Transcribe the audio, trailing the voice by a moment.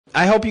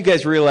I hope you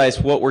guys realize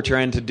what we're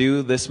trying to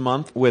do this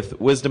month with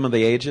Wisdom of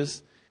the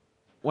Ages.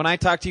 When I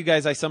talk to you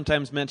guys, I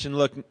sometimes mention,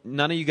 look,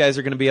 none of you guys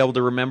are going to be able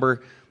to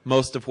remember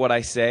most of what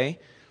I say.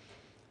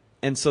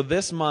 And so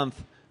this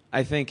month,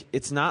 I think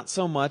it's not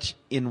so much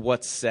in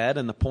what's said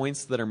and the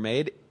points that are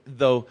made,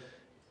 though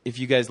if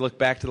you guys look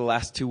back to the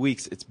last 2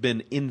 weeks, it's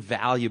been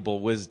invaluable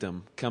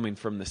wisdom coming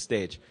from the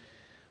stage.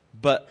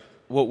 But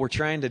what we're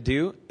trying to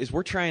do is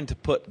we're trying to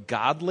put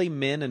godly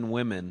men and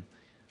women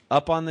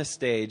up on this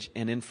stage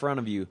and in front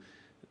of you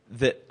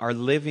that are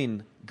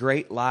living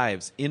great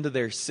lives into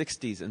their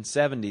 60s and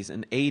 70s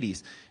and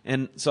 80s.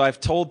 And so I've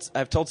told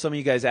some of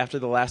you guys after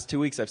the last 2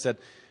 weeks, I've said,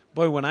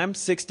 boy, when I'm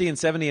 60 and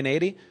 70 and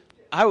 80,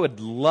 I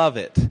would love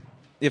it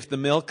if the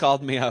mill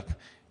called me up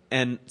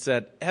and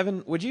said,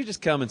 Evan, would you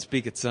just come and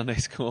speak at Sunday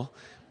school?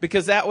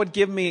 Because that would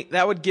give me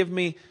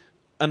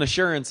an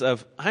assurance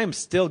of I am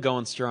still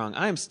going strong.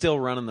 I am still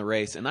running the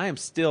race, and I am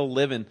still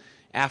living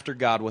after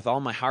God with all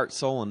my heart,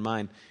 soul, and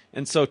mind.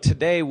 And so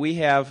today we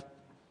have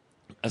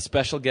a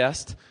special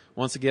guest.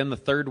 Once again, the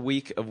third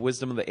week of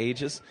Wisdom of the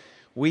Ages.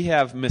 We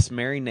have Miss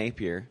Mary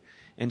Napier,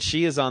 and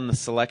she is on the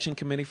selection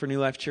committee for New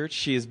Life Church.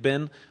 She has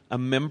been a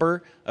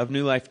member of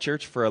New Life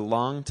Church for a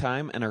long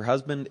time, and her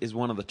husband is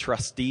one of the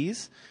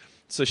trustees.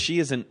 So she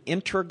is her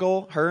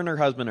and her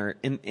husband are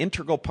an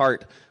integral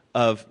part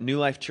of New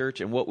Life Church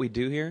and what we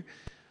do here.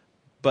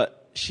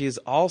 But she is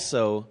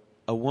also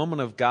a woman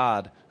of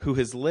God who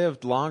has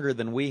lived longer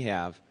than we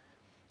have.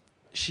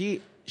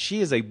 She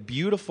is a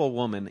beautiful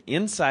woman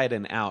inside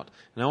and out.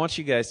 And I want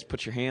you guys to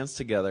put your hands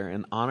together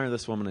and honor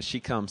this woman as she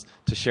comes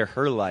to share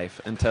her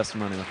life and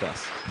testimony with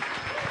us.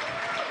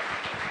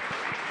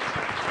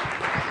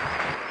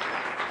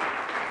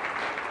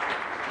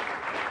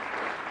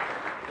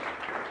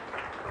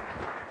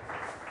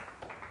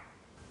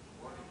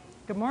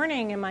 Good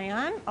morning. Am I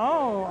on?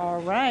 Oh,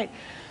 all right.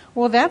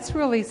 Well, that's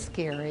really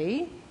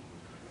scary.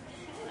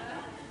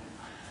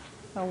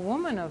 A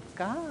woman of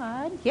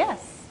God.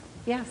 Yes,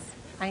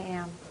 I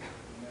am.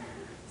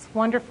 It's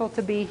wonderful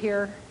to be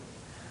here.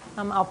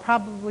 I'll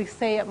probably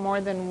say it more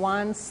than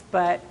once,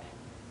 but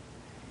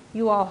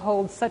you all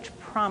hold such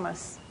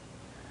promise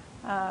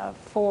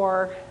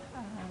for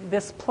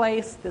this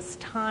place, this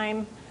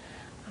time,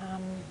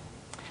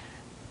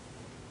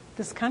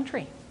 this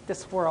country,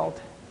 this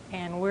world.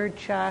 And we're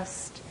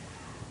just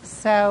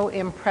so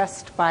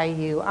impressed by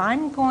you.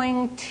 I'm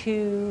going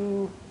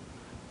to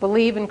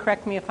believe, and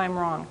correct me if I'm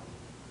wrong,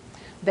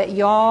 that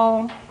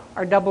y'all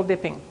are double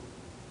dipping.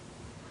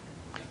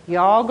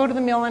 Y'all go to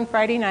the mill on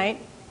Friday night.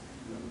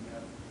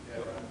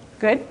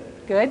 Good.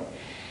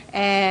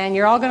 And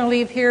you're all going to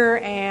leave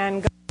here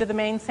and go to the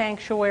main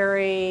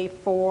sanctuary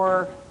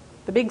for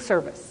the big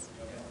service.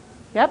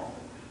 Yep.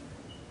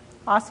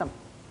 Awesome.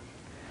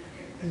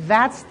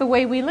 That's the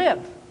way we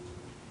live.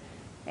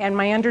 And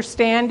my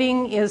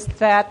understanding is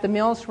that the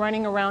mill's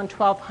running around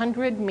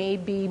 1,200,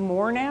 maybe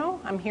more now.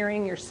 I'm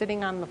hearing you're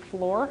sitting on the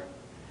floor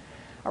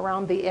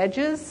around the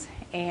edges,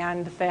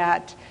 and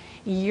that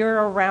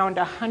you're around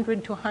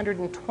 100 to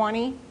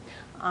 120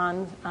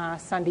 on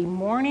Sunday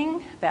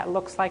morning. That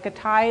looks like a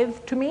tithe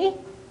to me.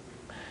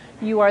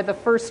 You are the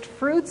first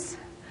fruits.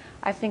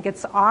 I think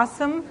it's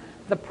awesome.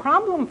 The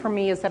problem for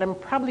me is that I'm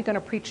probably going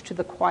to preach to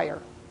the choir.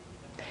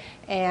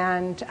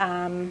 And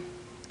I'm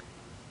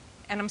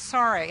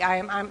sorry.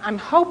 I'm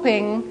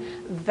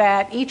hoping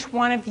that each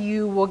one of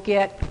you will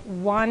get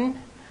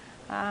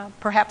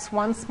perhaps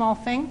one small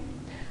thing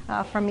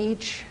from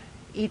each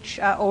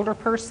older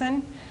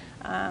person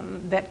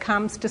that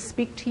comes to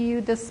speak to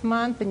you this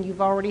month, and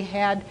you've already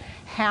had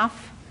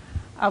half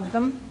of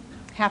them,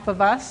 half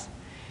of us.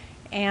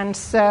 And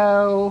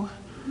so,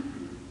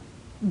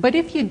 but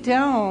if you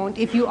don't,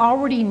 if you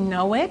already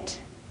know it,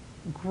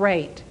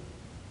 great.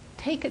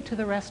 Take it to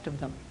the rest of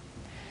them.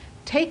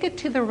 Take it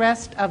to the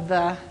rest of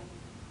the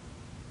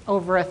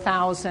over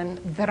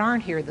 1,000 that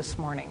aren't here this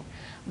morning,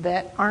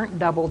 that aren't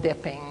double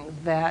dipping,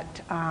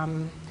 that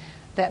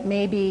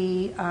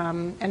maybe,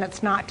 and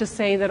it's not to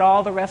say that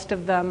all the rest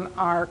of them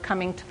are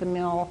coming to the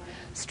mill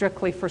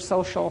strictly for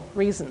social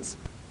reasons,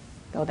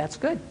 though that's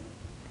good.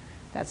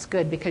 That's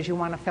good because you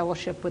want to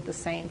fellowship with the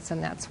saints,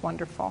 and that's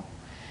wonderful.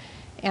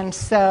 And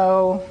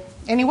so,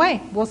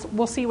 anyway,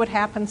 we'll see what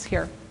happens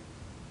here.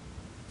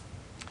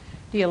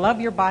 Do you love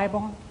your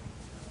Bible?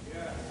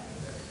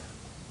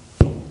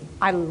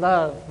 I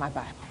love my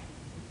Bible.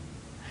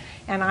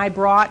 And I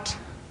brought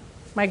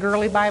my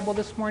girly Bible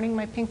this morning,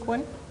 my pink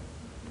one.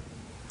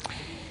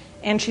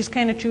 And she's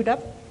kind of chewed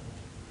up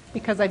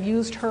because I've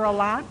used her a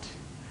lot.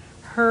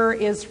 Her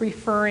is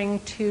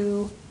referring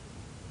to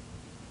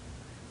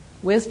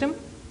wisdom.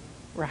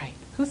 Right.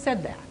 Who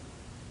said that?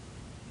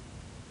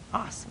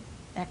 Awesome.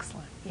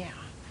 Excellent. Yeah.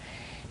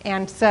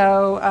 And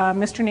so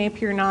Mr.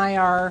 Napier and I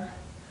are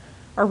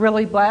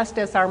really blessed,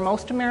 as are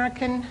most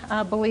American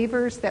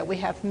believers, that we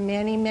have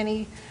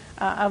many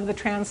of the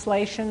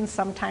translations.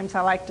 Sometimes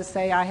I like to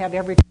say I have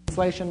every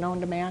translation known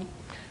to man.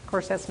 Of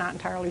course, that's not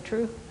entirely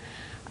true.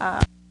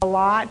 A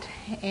lot,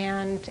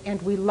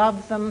 and we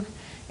love them,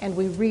 and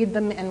we read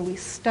them, and we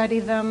study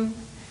them.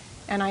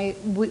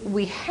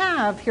 we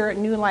have here at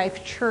New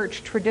Life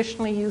Church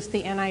traditionally used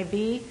the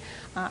NIV.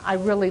 I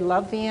really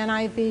love the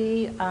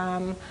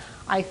NIV.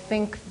 I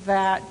think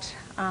that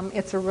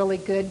it's a really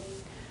good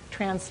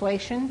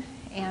translation,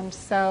 and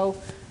so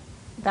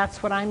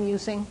that's what I'm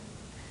using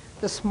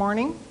this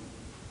morning.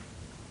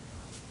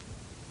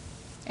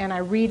 And I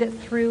read it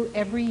through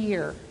every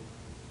year.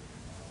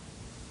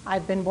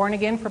 I've been born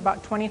again for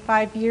about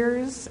 25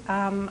 years.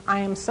 I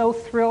am so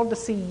thrilled to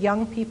see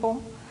young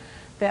people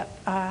that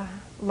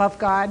love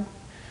God,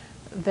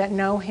 that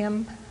know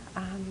Him,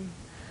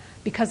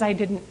 because I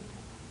didn't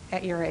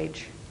at your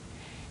age.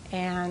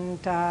 And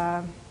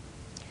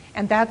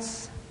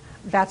that's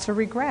a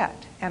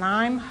regret. And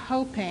I'm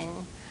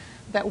hoping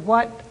that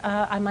what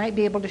I might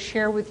be able to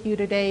share with you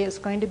today is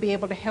going to be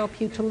able to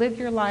help you to live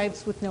your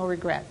lives with no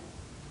regret.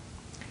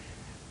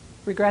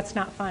 Regret's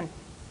not fun.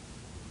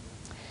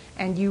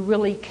 And you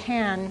really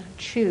can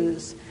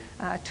choose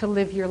to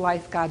live your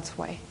life God's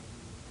way.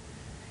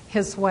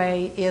 His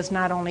way is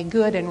not only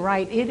good and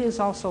right, it is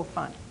also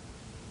fun.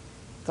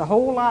 It's a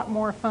whole lot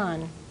more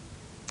fun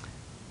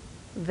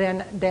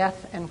than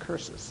death and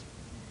curses.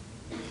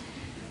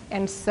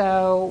 And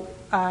so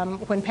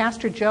when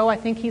Pastor Joe, I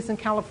think he's in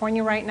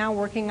California right now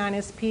working on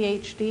his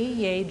PhD,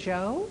 yay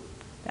Joe,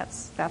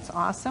 that's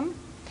awesome.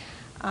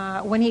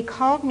 When he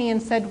called me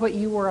and said what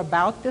you were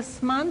about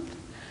this month,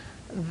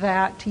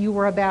 that you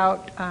were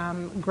about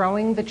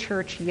growing the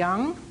church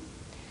young,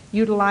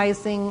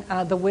 utilizing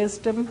the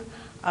wisdom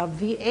of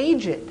the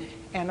aged.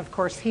 And of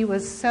course he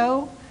was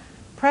so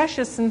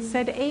precious and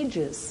said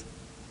ages.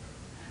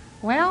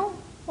 Well,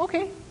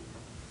 okay.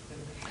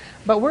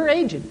 But we're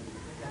aged.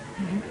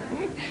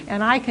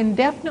 And I can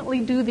definitely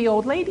do the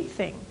old lady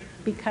thing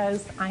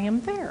because I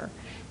am there.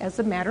 As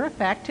a matter of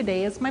fact,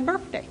 today is my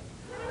birthday.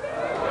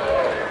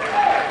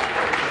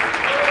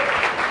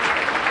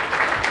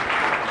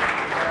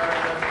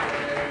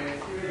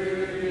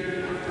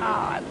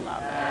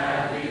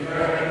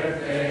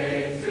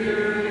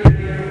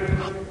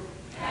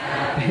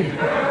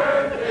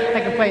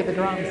 Play the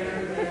drums.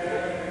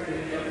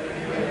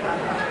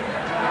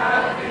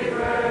 Happy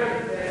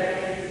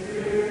birthday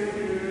to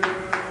you.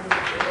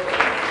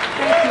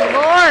 Thank you,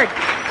 Lord.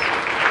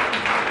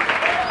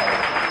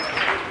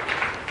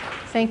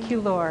 Thank you,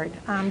 Lord.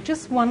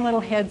 Just one little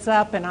heads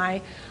up, and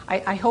I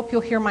hope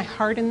you'll hear my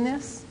heart in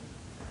this.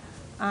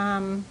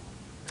 I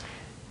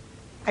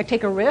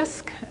take a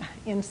risk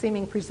in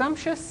seeming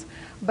presumptuous,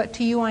 but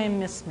to you I am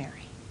Miss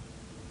Mary.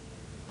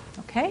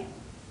 Okay?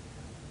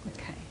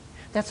 Okay.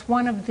 That's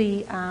one of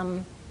the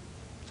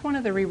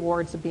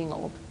rewards of being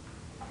old.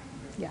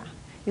 Yeah,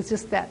 it's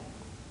just that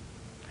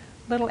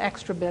little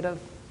extra bit of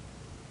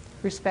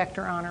respect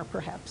or honor,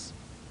 perhaps.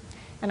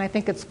 And I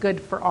think it's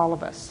good for all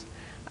of us.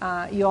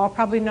 You all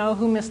probably know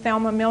who Miss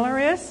Thelma Miller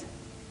is.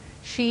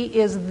 She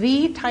is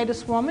the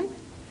Titus woman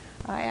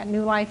at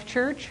New Life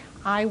Church.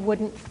 I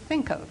wouldn't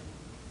think of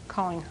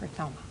calling her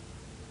Thelma.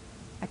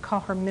 I call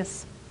her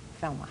Miss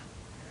Thelma.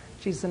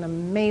 She's an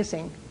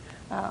amazing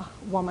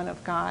woman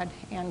of God,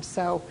 and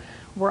so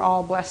we're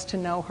all blessed to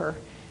know her.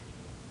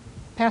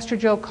 Pastor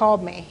Joe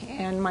called me,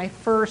 and my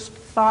first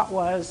thought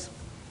was,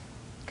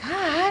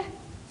 God,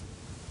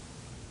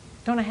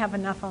 don't I have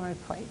enough on my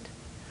plate?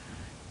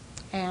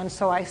 And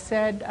so I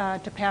said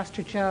to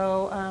Pastor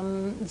Joe,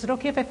 is it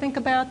okay if I think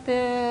about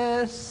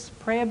this,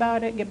 pray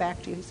about it, get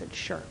back to you? He said,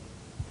 sure.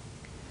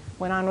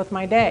 Went on with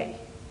my day.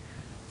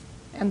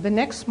 And the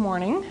next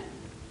morning,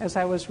 as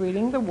I was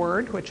reading the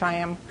Word, which I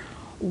am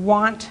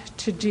want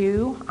to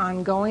do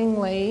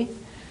ongoingly,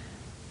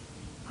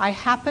 I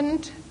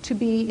happened to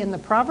be in the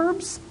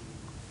Proverbs,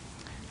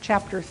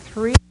 chapter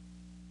 3.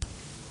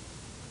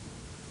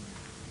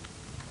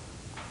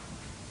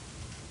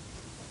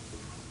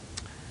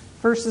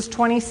 Verses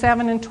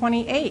 27 and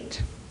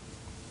 28.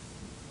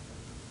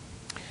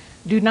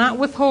 Do not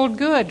withhold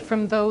good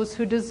from those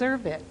who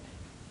deserve it.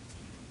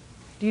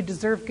 Do you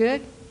deserve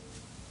good?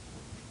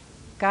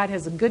 God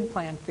has a good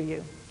plan for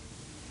you.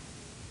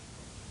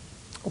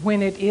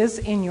 When it is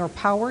in your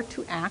power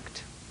to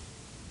act,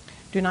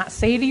 do not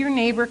say to your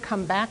neighbor,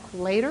 come back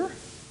later,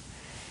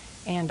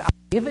 and I'll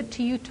give it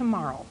to you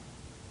tomorrow.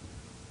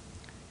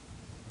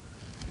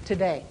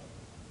 Today.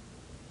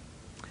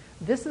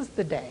 This is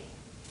the day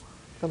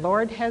the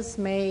Lord has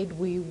made.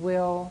 We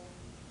will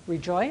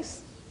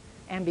rejoice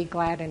and be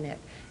glad in it.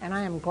 And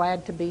I am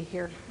glad to be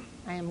here.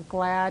 I am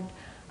glad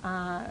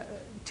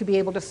to be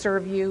able to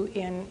serve you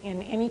in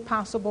any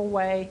possible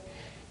way.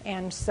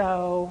 And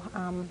so,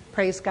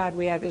 praise God,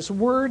 we have His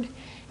Word,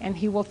 and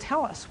He will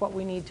tell us what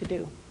we need to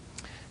do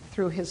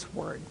through His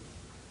Word.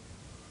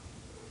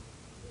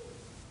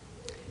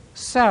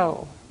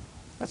 So,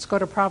 let's go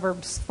to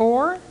Proverbs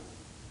 4,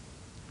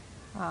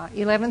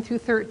 11 through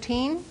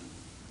 13.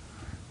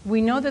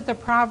 We know that the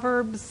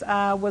Proverbs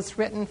was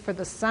written for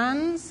the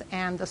sons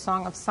and the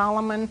Song of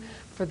Solomon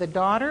for the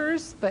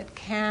daughters, but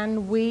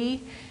can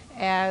we,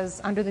 as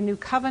under the New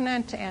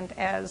Covenant and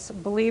as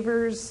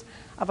believers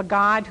of a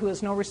God who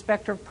is no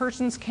respecter of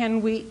persons,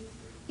 can we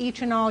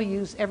each and all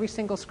use every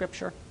single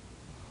scripture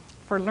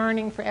for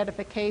learning, for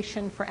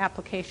edification, for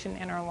application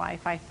in our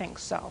life? I think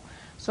so.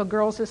 So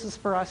girls, this is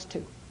for us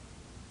too.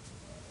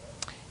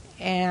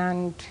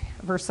 And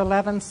verse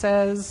 11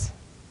 says,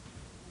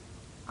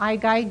 I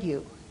guide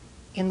you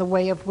in the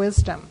way of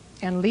wisdom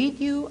and lead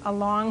you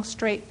along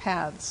straight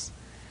paths.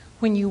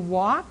 When you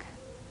walk,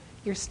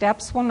 your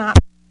steps will not.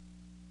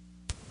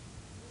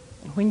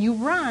 When you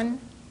run,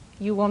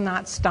 you will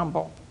not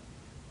stumble.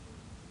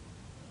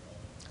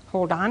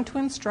 Hold on to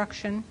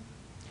instruction.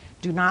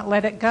 Do not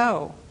let it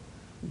go.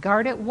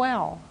 Guard it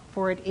well,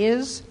 for it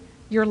is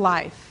your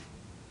life.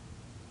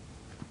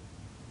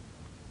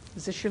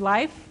 Is this your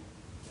life?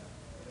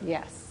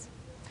 Yes.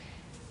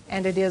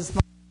 And it is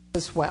mine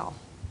as well.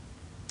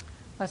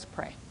 Let's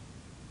pray.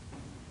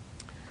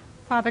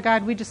 Father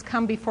God, we just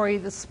come before you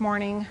this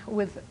morning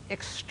with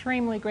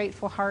extremely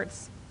grateful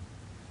hearts.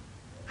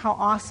 How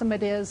awesome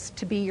it is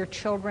to be your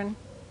children,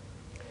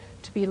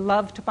 to be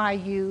loved by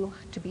you,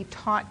 to be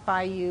taught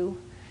by you.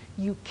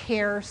 You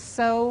care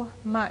so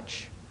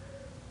much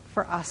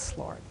for us,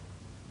 Lord.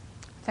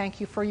 Thank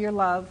you for your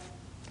love.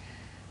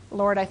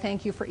 Lord, I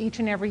thank you for each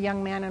and every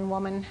young man and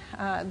woman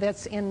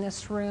that's in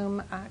this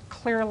room.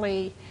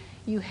 Clearly,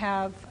 you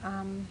have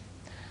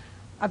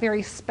a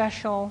very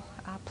special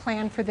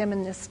plan for them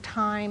in this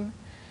time,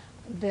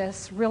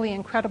 this really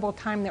incredible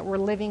time that we're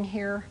living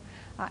here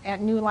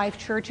at New Life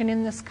Church and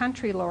in this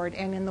country, Lord,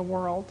 and in the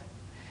world.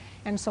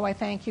 And so I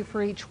thank you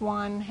for each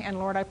one. And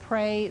Lord, I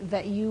pray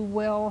that you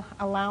will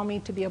allow me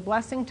to be a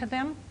blessing to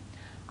them.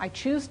 I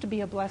choose to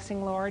be a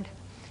blessing, Lord,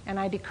 and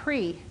I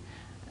decree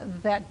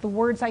that the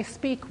words I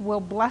speak will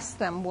bless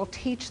them, will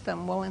teach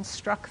them, will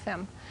instruct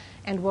them,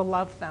 and will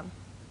love them.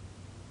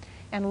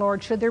 And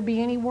Lord, should there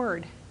be any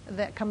word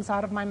that comes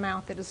out of my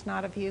mouth that is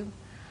not of you,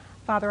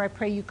 Father, I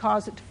pray you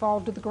cause it to fall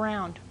to the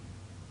ground,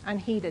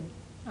 unheeded,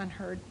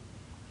 unheard.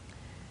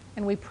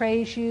 And we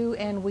praise you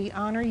and we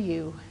honor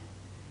you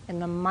in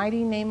the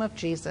mighty name of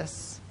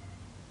Jesus.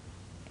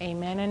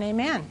 Amen and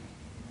amen.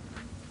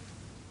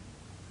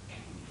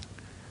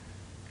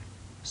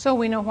 So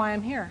we know why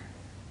I'm here.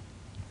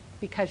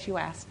 Because you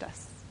asked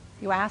us.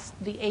 You asked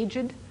the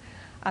aged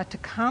to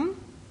come.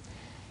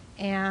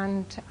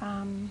 And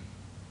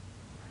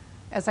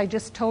as I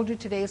just told you,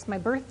 today is my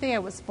birthday. I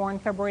was born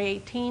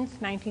February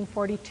 18th,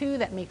 1942.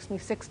 That makes me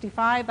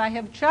 65. I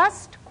have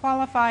just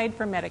qualified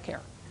for Medicare.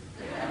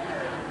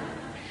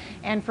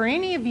 And for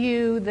any of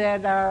you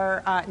that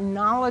are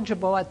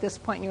knowledgeable at this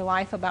point in your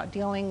life about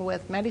dealing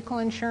with medical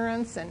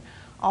insurance and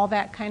all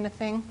that kind of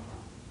thing,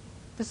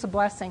 this is a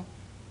blessing.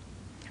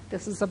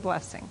 This is a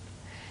blessing.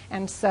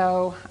 And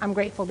so I'm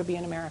grateful to be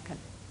an American.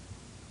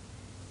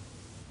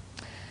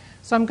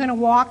 So I'm going to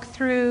walk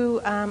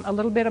through a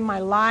little bit of my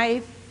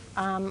life.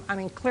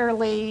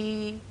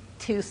 Clearly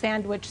to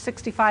sandwich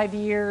 65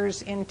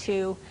 years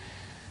into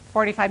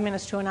 45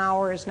 minutes to an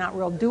hour is not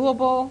real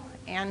doable.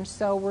 And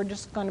so we're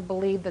just going to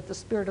believe that the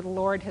Spirit of the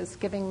Lord has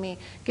given me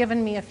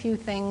a few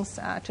things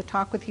to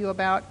talk with you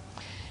about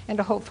and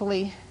to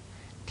hopefully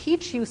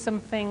teach you some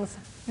things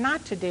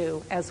not to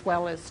do as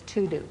well as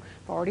to do.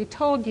 I've already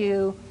told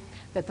you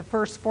that the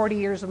first 40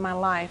 years of my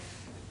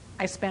life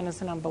I spent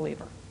as an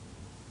unbeliever.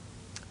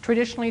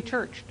 Traditionally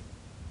churched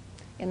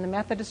in the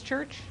Methodist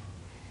Church,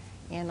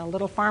 in a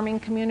little farming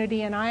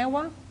community in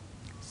Iowa.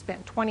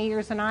 Spent 20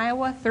 years in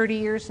Iowa, 30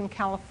 years in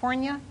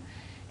California,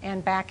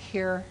 and back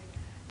here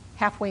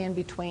halfway in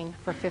between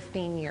for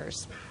 15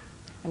 years.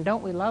 And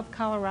don't we love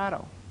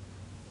Colorado?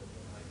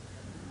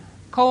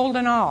 Cold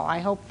and all. I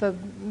hope the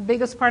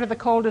biggest part of the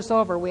cold is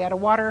over. We had a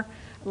water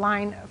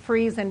line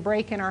freeze and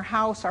break in our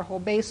house, our whole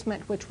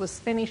basement, which was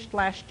finished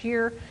last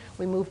year.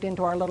 We moved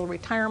into our little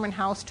retirement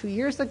house 2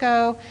 years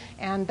ago,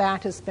 and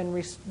that has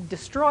been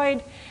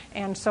destroyed,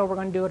 and so we're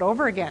going to do it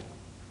over again.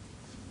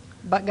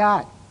 But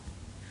God.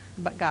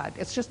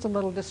 It's just a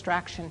little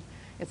distraction.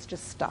 It's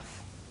just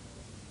stuff.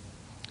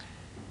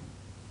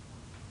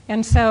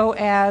 And so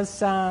as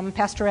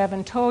Pastor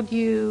Evan told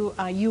you,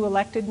 you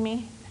elected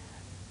me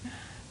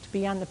to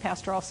be on the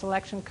Pastoral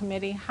Selection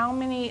Committee. How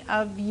many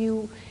of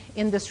you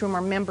in this room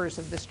are members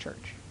of this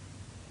church?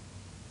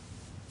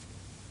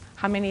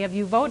 How many of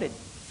you voted?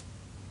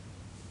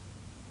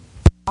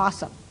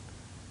 Awesome.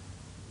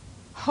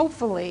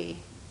 Hopefully,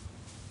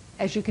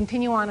 as you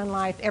continue on in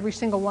life, every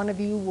single one of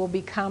you will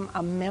become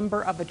a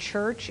member of a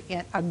church,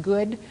 a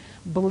good,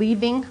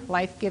 believing,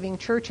 life-giving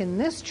church. In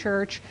this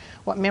church,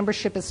 what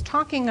membership is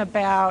talking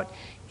about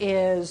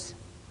is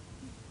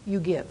you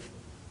give.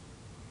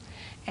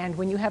 And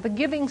when you have a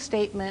giving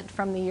statement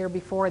from the year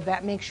before,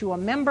 that makes you a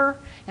member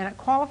and it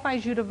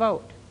qualifies you to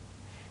vote.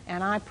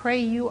 And I pray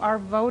you are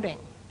voting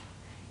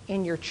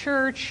in your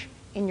church,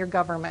 in your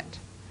government.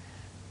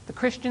 The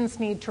Christians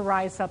need to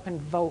rise up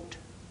and vote.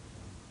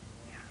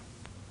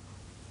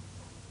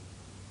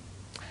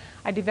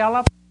 I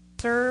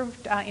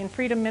served in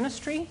Freedom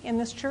Ministry in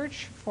this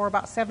church for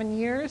about 7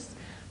 years,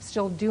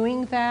 still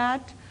doing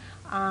that.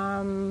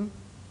 I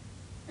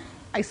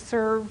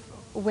serve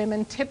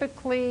women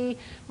typically.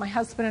 My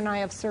husband and I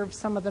have served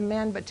some of the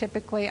men, but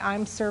typically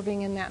I'm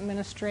serving in that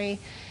ministry.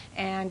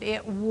 And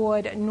it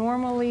would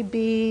normally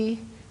be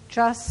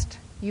just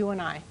you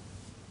and I,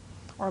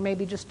 or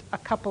maybe just a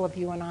couple of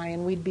you and I,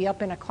 and we'd be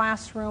up in a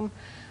classroom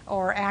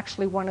or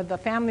actually one of the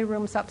family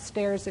rooms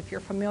upstairs if you're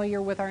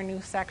familiar with our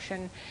new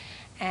section,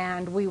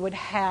 and we would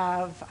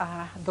have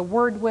the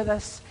Word with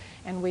us,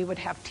 and we would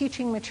have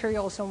teaching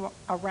materials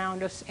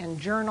around us and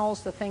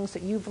journals, the things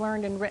that you've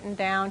learned and written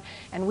down,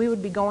 and we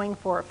would be going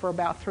for it for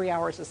about 3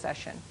 hours a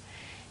session.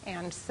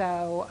 And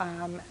so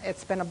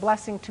it's been a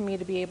blessing to me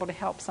to be able to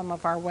help some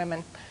of our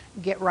women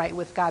get right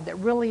with God. That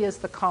really is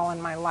the call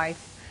in my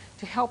life,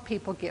 to help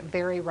people get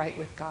very right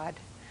with God.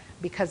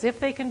 Because if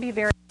they can be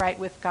very right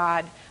with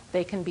God,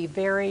 they can be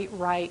very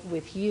right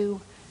with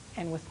you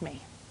and with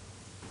me.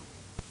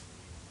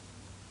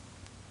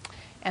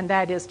 And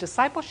that is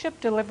discipleship,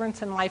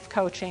 deliverance, and life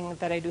coaching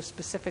that I do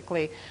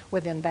specifically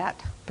within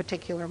that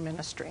particular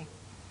ministry.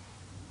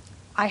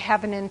 I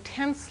have an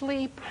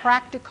intensely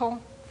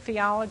practical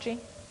theology.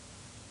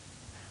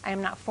 I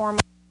am not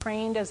formally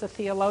trained as a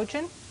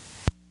theologian,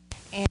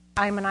 and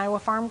I'm an Iowa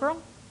farm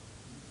girl.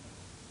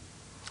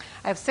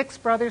 I have 6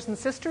 brothers and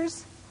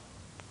sisters.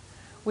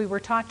 We were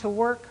taught to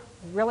work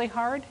really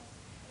hard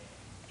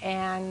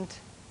and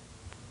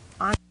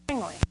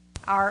ongoingly.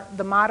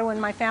 The motto in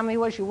my family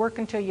was, you work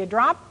until you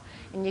drop,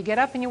 and you get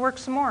up and you work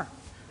some more.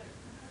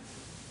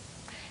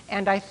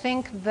 And I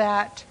think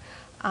that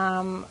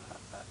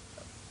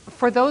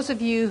for those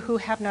of you who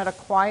have not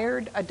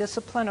acquired a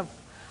discipline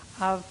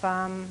of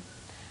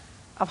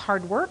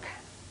hard work,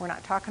 we're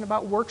not talking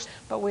about works,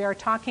 but we are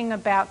talking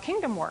about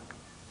kingdom work.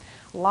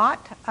 A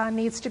lot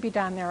needs to be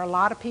done. There are a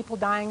lot of people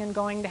dying and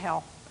going to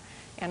hell.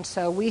 And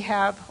so we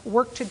have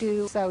work to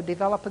do. So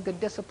develop a good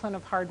discipline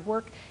of hard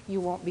work. You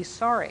won't be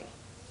sorry.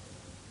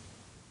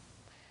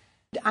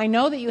 I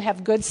know that you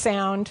have good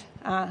sound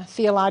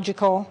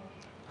theological,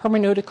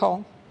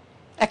 hermeneutical,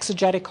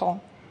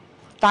 exegetical,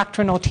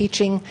 doctrinal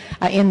teaching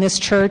in this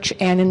church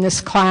and in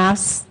this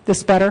class,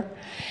 this better.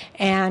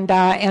 And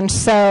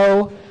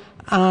so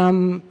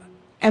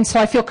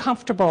I feel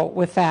comfortable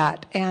with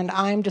that. And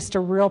I'm just a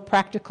real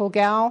practical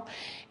gal,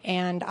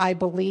 and I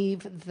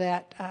believe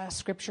that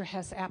Scripture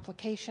has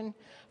application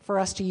for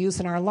us to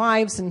use in our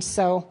lives. And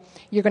so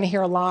you're going to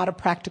hear a lot of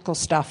practical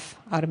stuff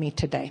out of me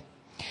today.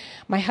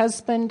 My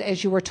husband,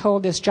 as you were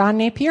told, is John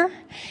Napier.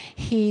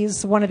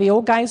 He's one of the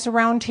old guys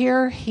around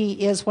here.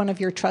 He is one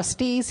of your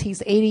trustees.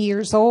 He's 80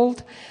 years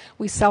old.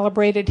 We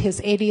celebrated his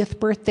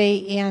 80th birthday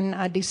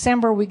in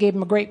December. We gave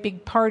him a great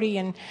big party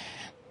and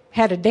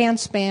had a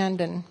dance band,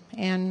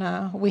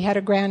 and we had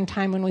a grand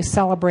time when we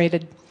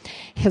celebrated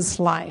his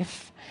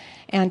life.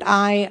 And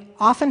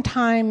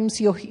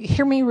oftentimes, you'll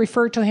hear me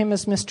refer to him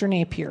as Mr.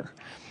 Napier.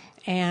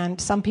 And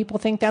some people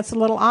think that's a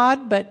little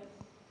odd, but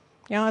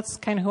that's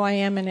kind of who I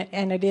am,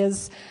 and it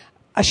is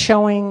a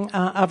showing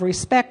of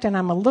respect, and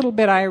I'm a little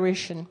bit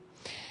Irish,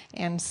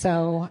 and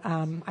so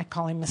I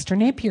call him Mr.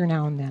 Napier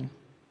now and then.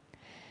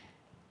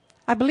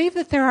 I believe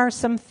that there are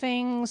some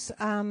things,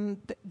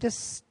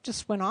 this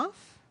just went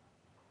off?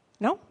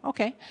 No?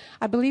 Okay.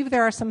 I believe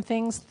there are some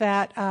things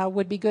that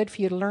would be good for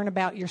you to learn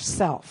about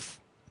yourself.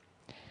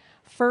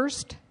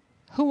 First,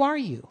 who are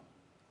you?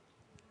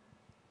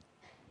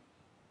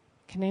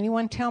 Can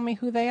anyone tell me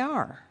who they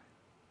are?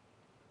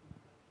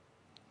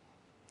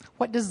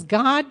 What does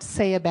God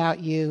say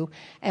about you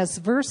as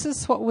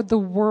versus what would the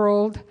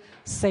world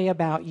say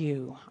about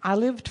you? I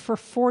lived for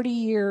 40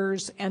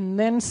 years and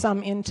then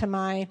some into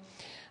my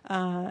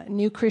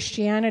new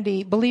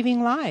Christianity,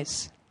 believing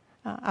lies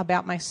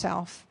about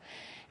myself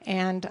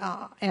and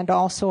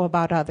also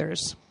about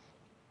others.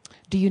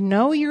 Do you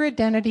know your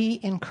identity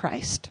in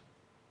Christ?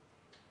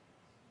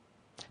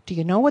 Do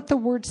you know what the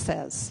Word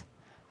says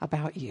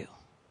about you?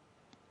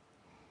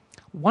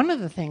 One of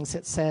the things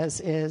it says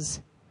is,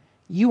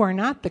 you are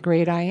not the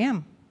great I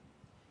am.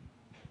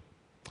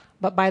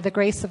 But by the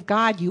grace of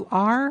God, you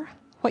are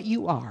what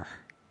you are.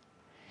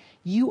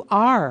 You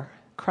are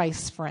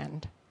Christ's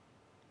friend.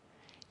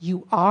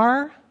 You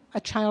are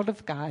a child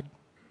of God.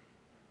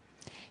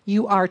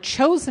 You are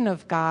chosen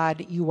of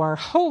God. You are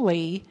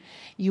holy.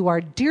 You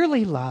are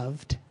dearly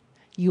loved.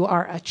 You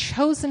are a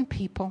chosen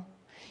people.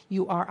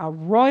 You are a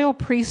royal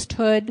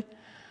priesthood.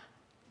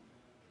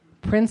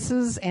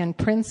 Princes and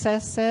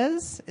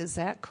princesses. Is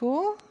that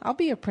cool? I'll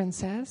be a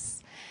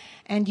princess.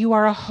 And you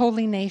are a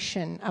holy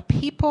nation, a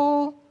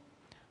people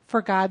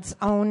for God's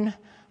own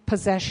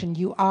possession.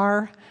 You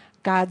are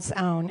God's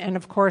own. And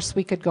of course,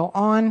 we could go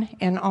on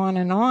and on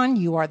and on.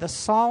 You are the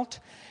salt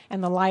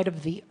and the light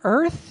of the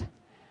earth.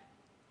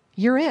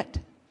 You're it.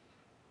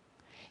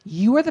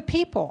 You are the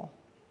people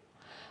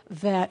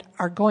that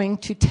are going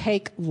to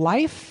take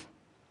life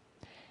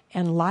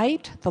and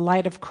light, the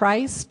light of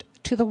Christ,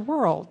 to the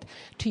world,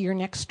 to your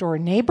next door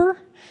neighbor,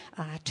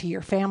 to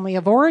your family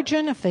of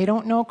origin. If they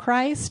don't know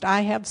Christ,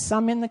 I have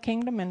some in the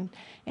kingdom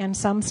and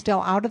some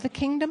still out of the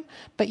kingdom,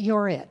 but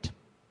you're it.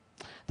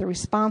 The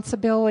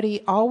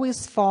responsibility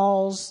always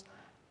falls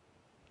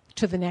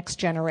to the next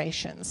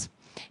generations.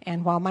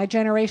 And while my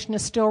generation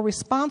is still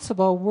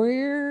responsible,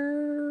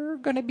 we're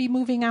going to be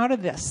moving out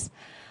of this.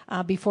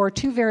 Before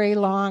too very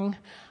long,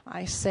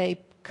 I say,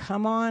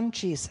 come on,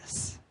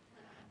 Jesus.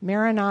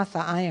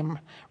 Maranatha, I am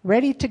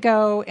ready to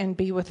go and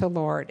be with the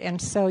Lord.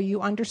 And so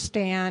you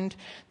understand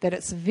that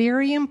it's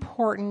very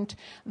important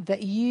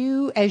that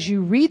you, as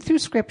you read through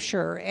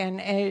Scripture and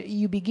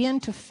you begin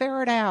to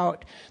ferret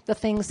out the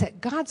things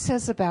that God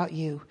says about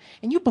you,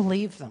 and you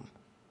believe them.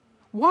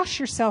 Wash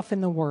yourself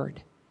in the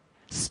Word.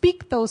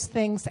 Speak those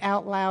things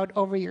out loud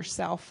over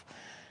yourself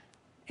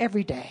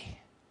every day.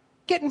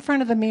 Get in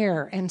front of the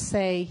mirror and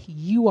say,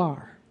 you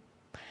are.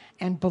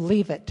 And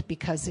believe it,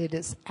 because it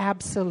is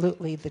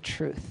absolutely the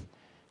truth.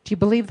 Do you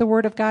believe the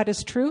Word of God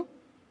is true?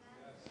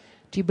 Yes.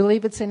 Do you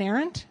believe it's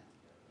inerrant?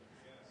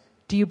 Yes.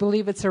 Do you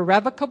believe it's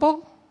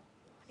irrevocable?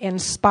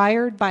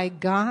 Inspired by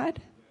God?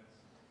 Yes.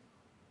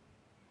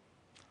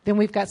 Then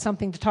we've got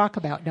something to talk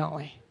about, don't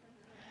we?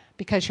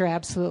 Because you're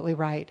absolutely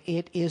right.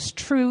 It is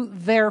true,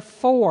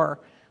 therefore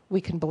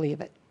we can believe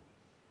it.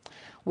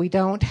 We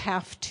don't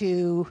have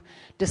to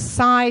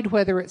decide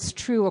whether it's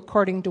true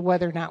according to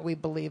whether or not we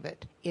believe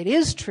it. It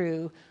is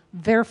true,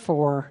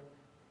 therefore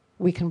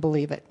we can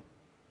believe it.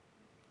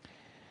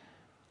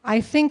 I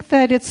think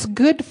that it's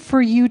good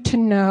for you to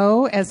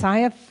know, as I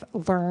have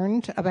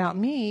learned about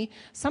me,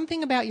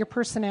 something about your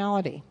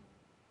personality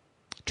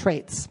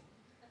traits.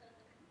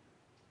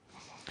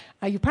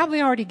 You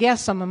probably already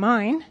guessed some of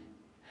mine.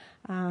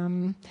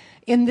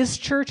 In this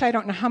church, I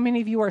don't know how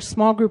many of you are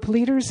small group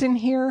leaders in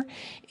here.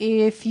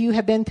 If you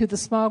have been through the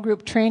small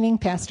group training,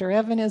 Pastor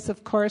Evan is,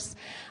 of course,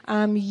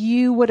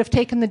 you would have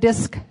taken the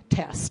DISC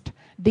test,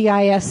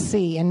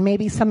 D-I-S-C, and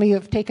maybe some of you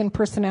have taken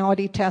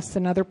personality tests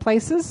in other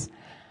places.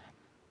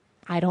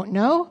 I don't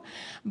know.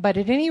 But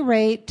at any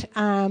rate,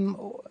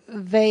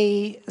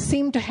 they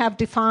seem to have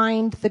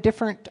defined the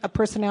different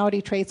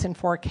personality traits in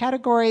 4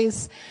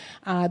 categories.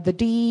 The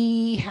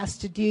D has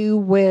to do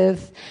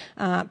with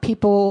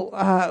people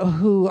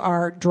who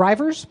are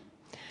drivers,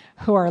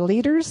 who are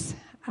leaders.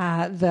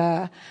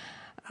 The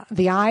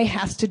I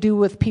has to do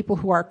with people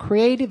who are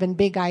creative and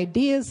big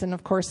ideas. And,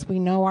 of course, we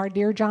know our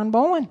dear John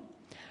Bowen.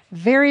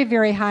 Very,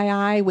 very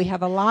high I. We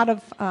have a lot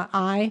of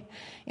I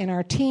in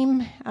our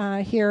team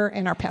here,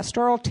 in our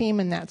pastoral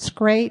team, and that's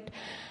great.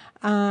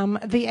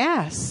 The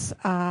S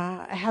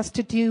has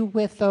to do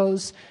with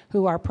those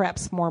who are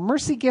perhaps more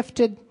mercy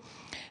gifted,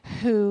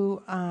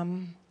 who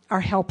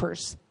are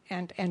helpers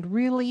and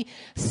really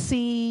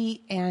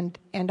see and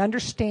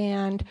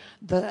understand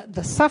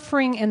the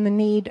suffering and the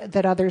need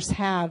that others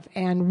have,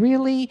 and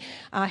really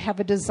have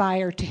a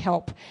desire to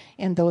help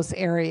in those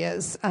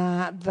areas.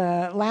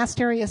 The last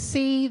area,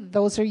 C,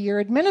 those are your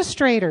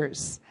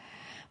administrators.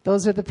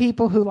 Those are the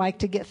people who like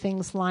to get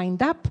things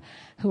lined up,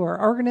 who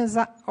are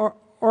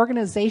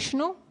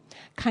organizational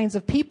kinds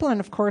of people.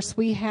 And, of course,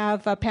 we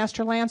have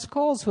Pastor Lance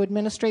Coles, who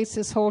administrates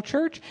this whole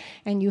church,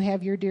 and you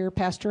have your dear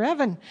Pastor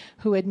Evan,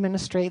 who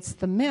administrates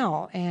the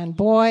mill. And,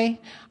 boy,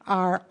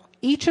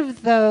 each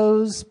of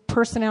those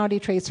personality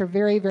traits are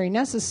very, very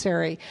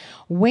necessary.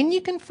 When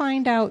you can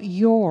find out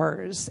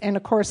yours, and,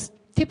 of course,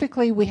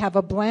 typically we have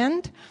a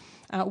blend.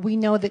 We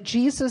know that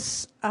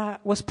Jesus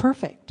was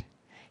perfect.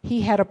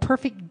 He had a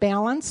perfect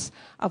balance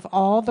of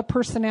all the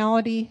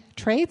personality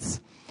traits.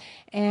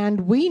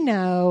 And we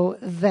know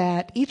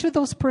that each of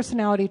those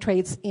personality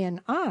traits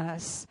in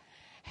us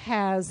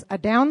has a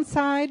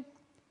downside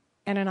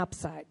and an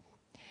upside.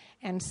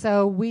 And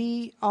so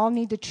we all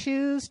need to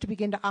choose to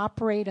begin to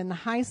operate in the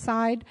high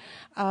side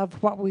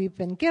of what we've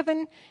been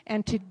given,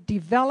 and to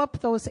develop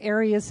those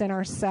areas in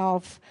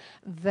ourselves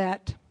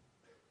that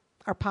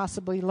are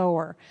possibly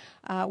lower.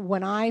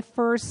 When I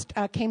first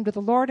came to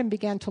the Lord and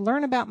began to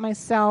learn about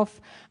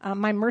myself,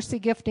 my mercy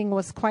gifting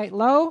was quite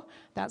low.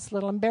 That's a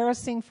little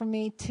embarrassing for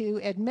me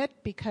to admit,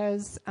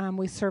 because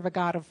we serve a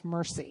God of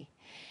mercy.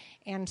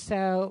 And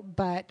so,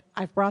 but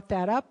I've brought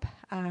that up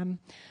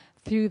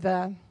through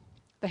the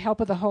help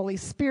of the Holy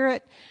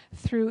Spirit,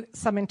 through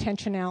some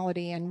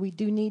intentionality. And we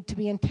do need to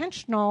be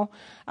intentional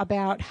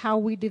about how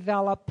we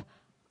develop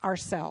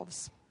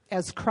ourselves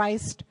as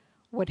Christ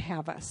would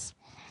have us.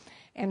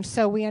 And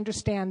so we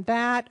understand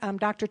that.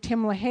 Dr.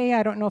 Tim LaHaye,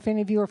 I don't know if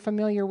any of you are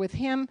familiar with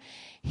him.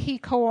 He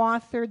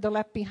co-authored the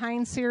Left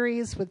Behind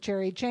series with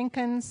Jerry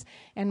Jenkins,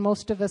 and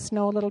most of us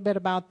know a little bit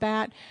about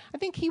that. I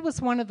think he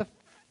was one of the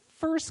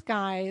first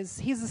guys.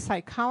 He's a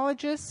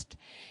psychologist,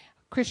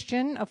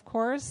 Christian, of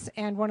course,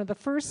 and one of the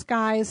first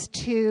guys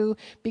to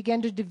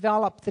begin to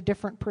develop the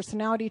different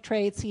personality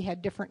traits. He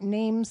had different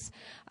names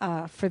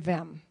for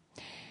them.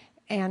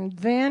 And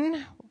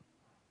then,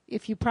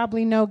 if you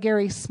probably know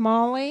Gary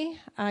Smalley,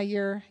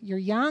 you're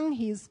young.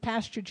 He's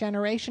past your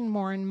generation,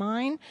 more in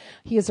mine.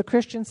 He is a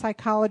Christian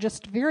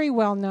psychologist, very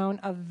well known,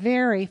 a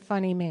very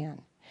funny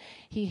man.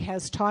 He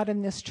has taught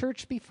in this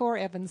church before.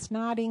 Evan's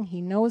nodding.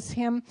 He knows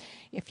him.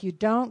 If you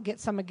don't, get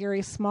some of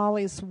Gary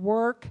Smalley's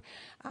work,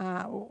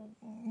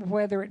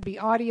 whether it be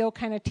audio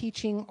kind of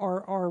teaching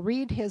or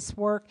read his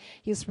work.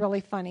 He's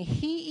really funny.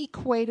 He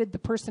equated the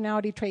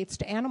personality traits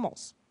to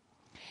animals.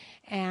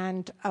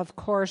 And, of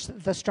course,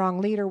 the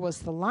strong leader was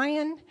the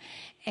lion,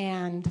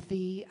 and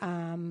the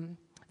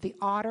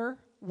otter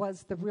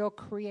was the real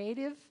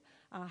creative,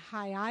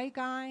 high I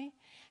guy,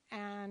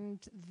 and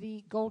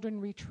the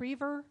golden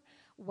retriever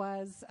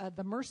was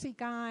the Mercy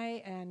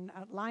guy, and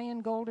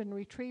Lion Golden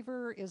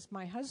Retriever is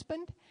my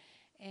husband,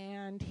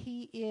 and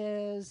he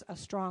is a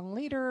strong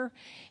leader.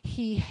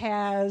 He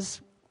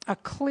has a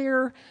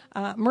clear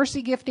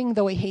mercy gifting,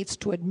 though he hates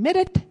to admit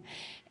it,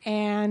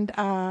 and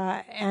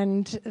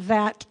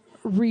that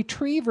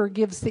retriever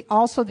gives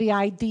also the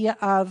idea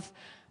of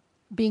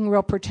being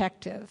real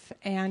protective.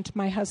 And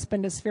my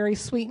husband is very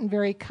sweet and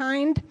very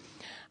kind,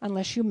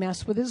 unless you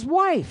mess with his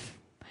wife.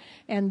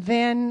 And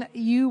then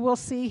you will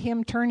see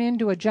him turn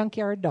into a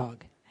junkyard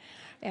dog.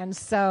 And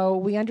so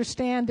we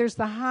understand there's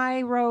the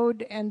high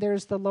road and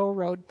there's the low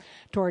road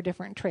to our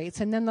different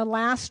traits. And then the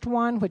last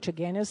one, which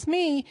again is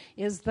me,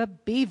 is the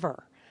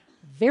beaver.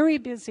 Very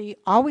busy,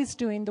 always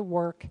doing the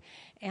work.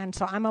 And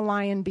so I'm a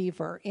lion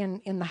beaver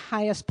in the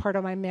highest part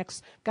of my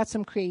mix. Got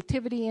some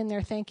creativity in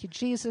there, thank you,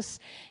 Jesus.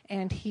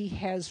 And he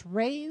has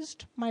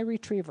raised my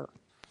retriever.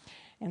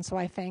 And so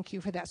I thank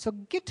you for that. So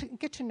get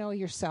to know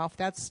yourself.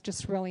 That's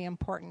just really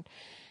important.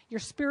 Your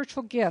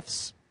spiritual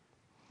gifts.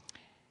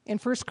 In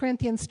 1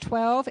 Corinthians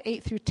 12,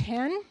 8 through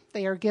 10,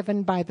 they are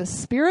given by the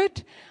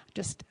Spirit.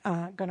 Just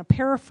going to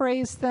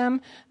paraphrase them.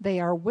 They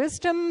are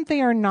wisdom,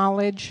 they are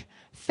knowledge,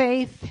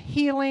 faith,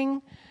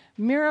 healing,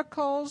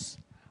 miracles,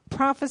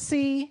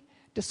 prophecy,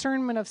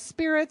 discernment of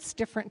spirits,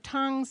 different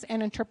tongues,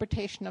 and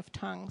interpretation of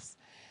tongues.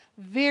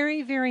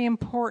 Very, very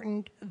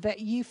important that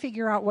you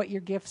figure out what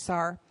your gifts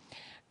are.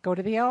 Go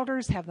to the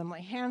elders, have them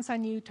lay hands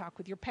on you, talk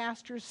with your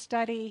pastors,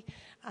 study,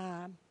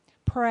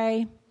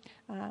 pray,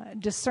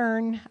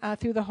 discern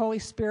through the Holy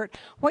Spirit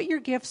what your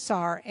gifts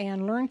are,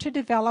 and learn to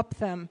develop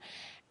them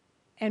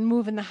and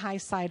move in the high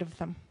side of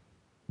them.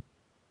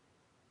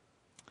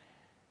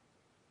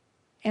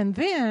 And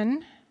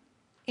then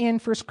in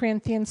 1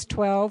 Corinthians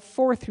 12,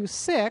 4 through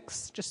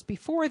 6, just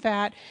before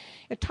that,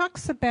 it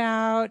talks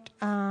about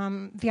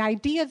the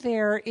idea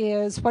there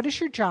is, what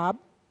is your job,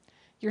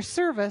 your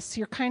service,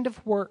 your kind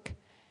of work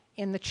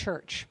in the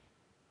church.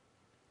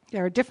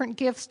 There are different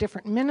gifts,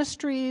 different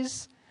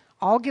ministries,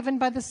 all given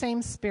by the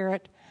same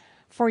Spirit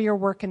for your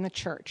work in the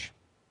church.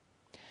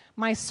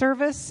 My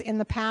service in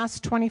the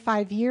past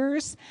 25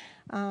 years,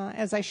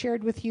 as I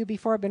shared with you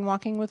before, I've been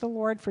walking with the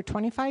Lord for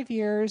 25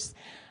 years.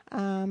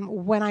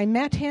 When I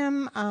met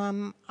him,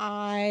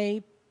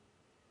 I,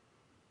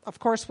 of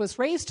course, was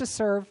raised to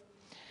serve.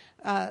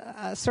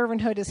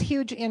 Servanthood is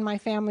huge in my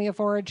family of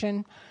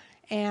origin.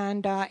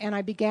 And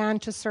I began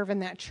to serve in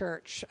that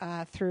church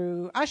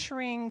through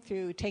ushering,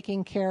 through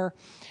taking care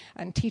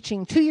and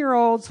teaching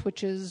 2-year-olds,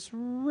 which is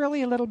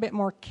really a little bit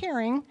more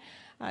caring,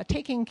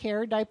 taking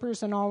care,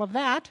 diapers and all of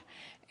that,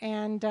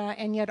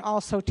 and yet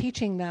also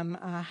teaching them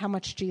how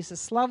much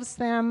Jesus loves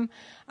them.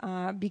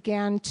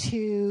 Began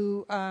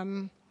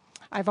to...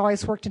 I've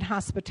always worked in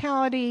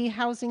hospitality,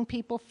 housing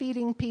people,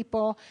 feeding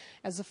people.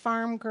 As a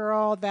farm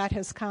girl, that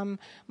has come,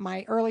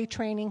 my early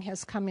training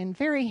has come in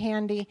very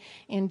handy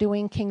in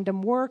doing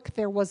kingdom work.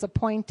 There was a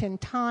point in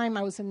time,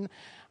 I was in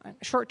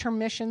short-term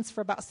missions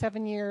for about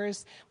 7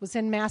 years, was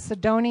in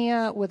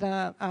Macedonia with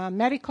a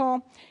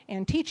medical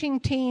and teaching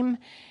team,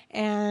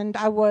 and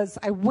I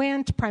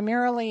went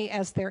primarily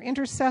as their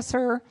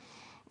intercessor,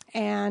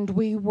 and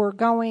we were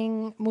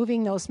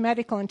moving those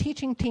medical and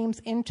teaching teams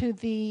into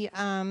the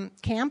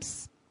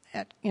camps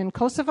in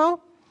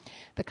Kosovo,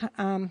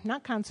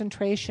 not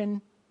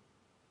concentration.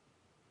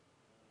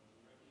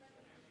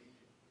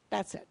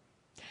 That's it.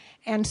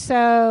 And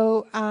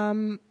so,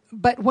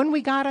 but when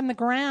we got on the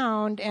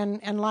ground,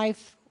 and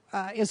life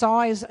is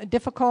always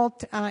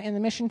difficult in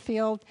the mission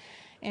field,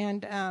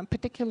 and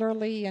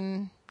particularly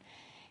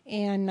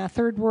in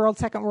third world,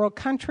 second world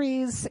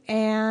countries,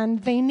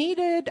 and they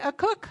needed a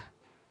cook.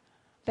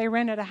 They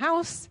rented a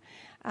house,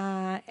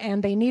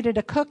 and they needed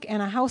a cook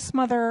and a house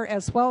mother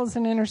as well as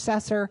an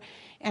intercessor.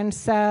 And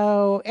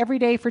so every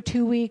day for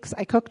 2 weeks,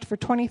 I cooked for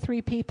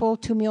 23 people,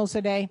 2 meals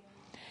a day,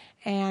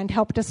 and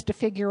helped us to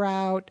figure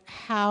out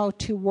how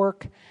to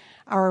work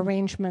our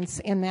arrangements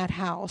in that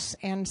house.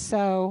 And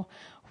so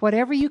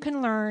whatever you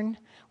can learn,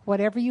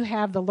 whatever you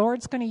have, the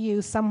Lord's going to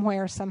use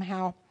somewhere,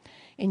 somehow,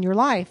 in your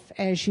life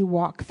as you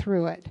walk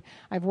through it.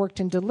 I've worked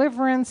in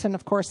deliverance and,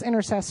 of course,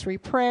 intercessory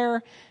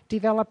prayer,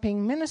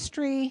 developing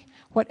ministry,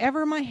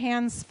 whatever my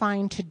hands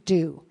find to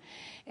do.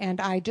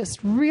 And I just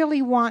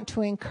really want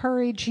to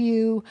encourage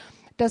you.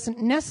 Doesn't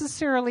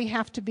necessarily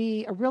have to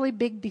be a really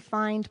big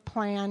defined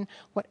plan.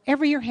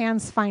 Whatever your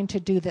hands find to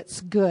do that's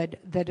good,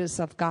 that is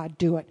of God,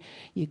 do it.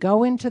 You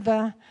go into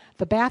the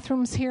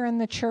bathrooms here in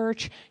the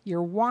church.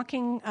 You're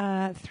walking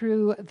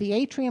through the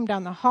atrium,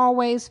 down the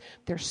hallways.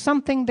 There's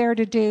something there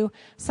to do,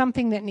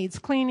 something that needs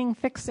cleaning,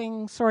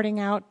 fixing, sorting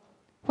out.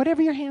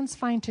 Whatever your hands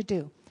find to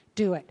do,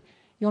 do it.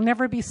 You'll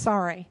never be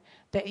sorry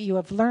that you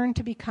have learned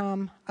to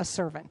become a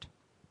servant.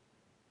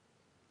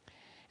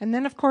 And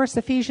then, of course,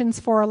 Ephesians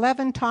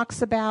 4:11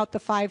 talks about the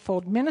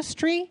fivefold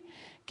ministry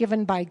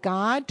given by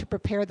God to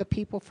prepare the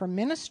people for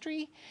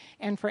ministry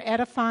and for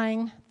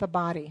edifying the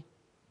body.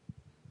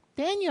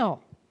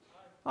 Daniel,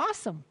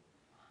 awesome.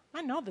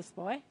 I know this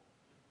boy.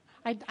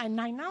 I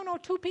now know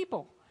 2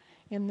 people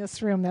in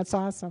this room. That's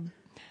awesome.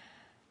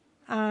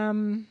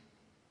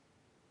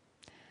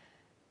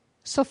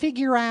 So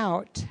figure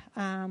out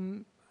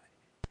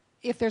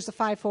if there's a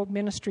fivefold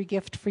ministry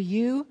gift for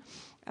you.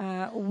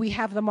 We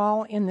have them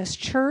all in this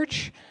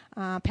church.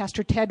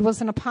 Pastor Ted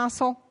was an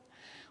apostle.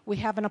 We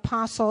have an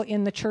apostle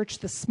in the church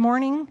this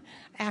morning,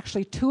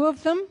 actually two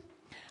of them,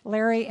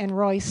 Larry and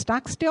Roy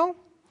Stockstill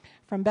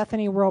from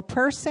Bethany World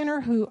Prayer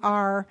Center, who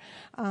are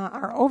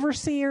our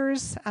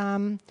overseers.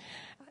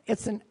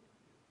 It's an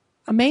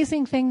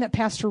amazing thing that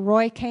Pastor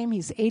Roy came.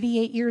 He's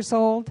 88 years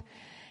old,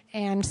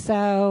 and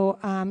so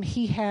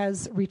he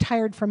has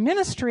retired from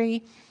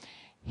ministry.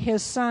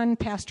 His son,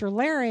 Pastor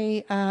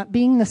Larry,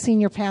 being the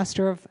senior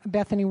pastor of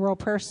Bethany World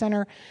Prayer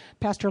Center,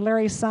 Pastor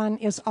Larry's son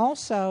is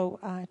also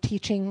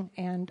teaching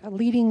and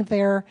leading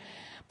there.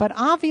 But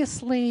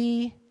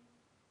obviously,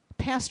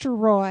 Pastor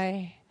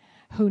Roy,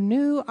 who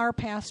knew our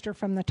pastor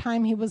from the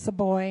time he was a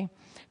boy,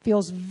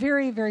 feels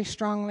very, very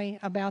strongly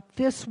about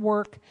this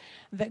work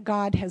that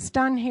God has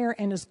done here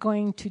and is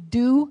going to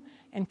do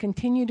and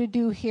continue to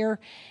do here.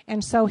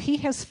 And so he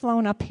has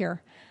flown up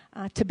here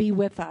to be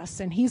with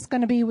us. And he's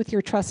going to be with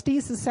your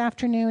trustees this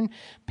afternoon.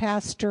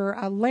 Pastor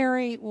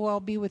Larry will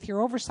be with your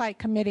oversight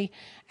committee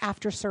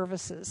after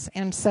services.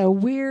 And so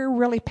we're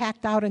really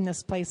packed out in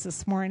this place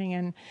this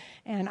morning,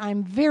 and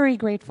I'm very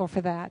grateful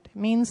for that. It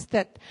means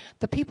that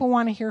the people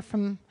want to hear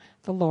from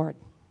the Lord.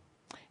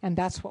 And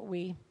that's what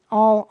we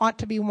all ought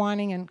to be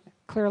wanting, and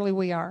clearly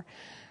we are.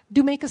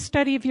 Do make a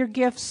study of your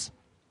gifts.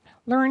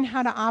 Learn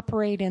how to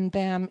operate in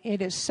them.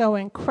 It is so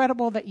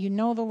incredible that you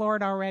know the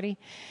Lord already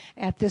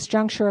at this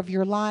juncture of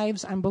your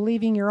lives. I'm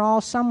believing you're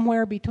all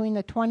somewhere between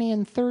the 20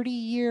 and 30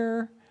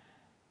 year.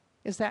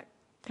 Is that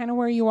kind of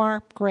where you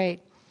are?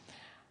 Great.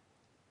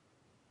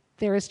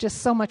 There is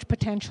just so much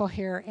potential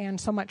here and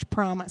so much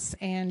promise,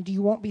 and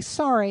you won't be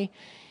sorry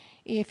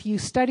if you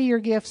study your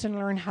gifts and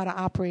learn how to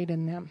operate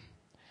in them.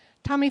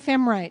 Tommy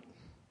Femright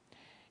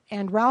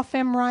and Ralph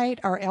Femright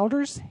are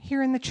elders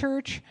here in the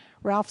church.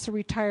 Ralph's a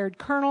retired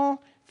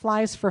colonel,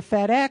 flies for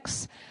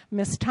FedEx.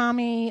 Miss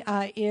Tommy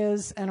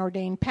is an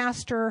ordained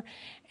pastor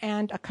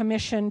and a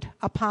commissioned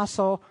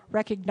apostle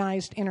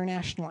recognized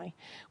internationally.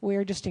 We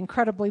are just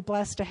incredibly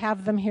blessed to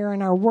have them here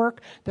in our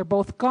work. They're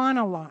both gone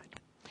a lot.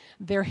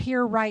 They're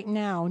here right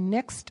now.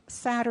 Next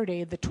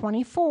Saturday, the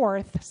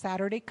 24th,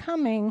 Saturday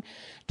coming,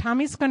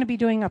 Tommy's going to be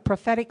doing a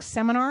prophetic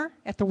seminar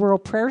at the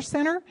World Prayer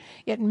Center.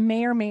 It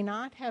may or may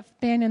not have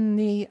been in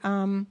the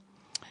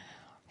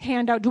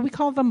handout. Do we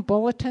call them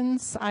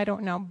bulletins? I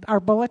don't know.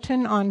 Our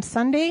bulletin on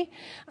Sunday.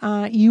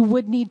 You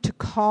would need to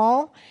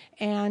call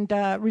and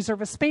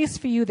reserve a space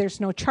for you.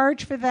 There's no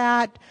charge for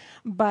that,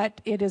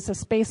 but it is a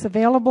space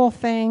available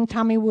thing.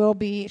 Tommy will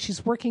be,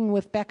 she's working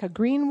with Becca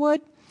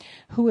Greenwood,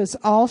 who is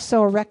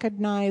also a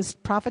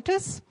recognized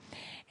prophetess,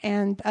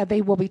 and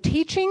they will be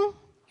teaching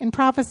in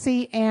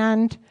prophecy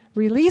and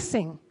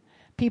releasing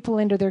people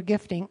into their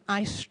gifting.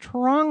 I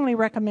strongly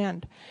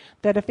recommend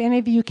that if any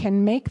of you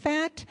can make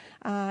that,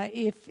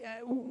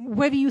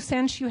 whether you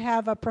sense you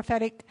have a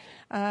prophetic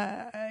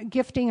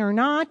gifting or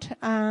not,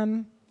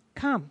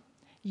 come.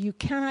 You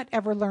cannot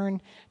ever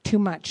learn too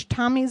much.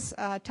 Tommy's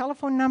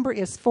telephone number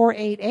is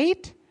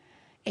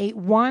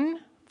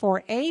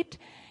 488-8148.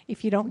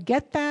 If you don't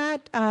get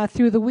that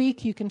through the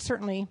week, you can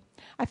certainly,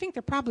 I think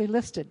they're probably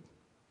listed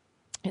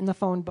in the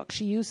phone book.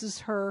 She uses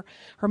her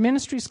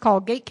ministry is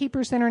called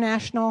Gatekeepers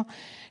International.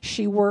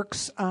 She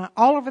works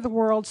all over the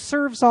world,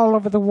 serves all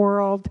over the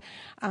world,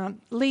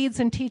 leads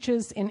and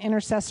teaches in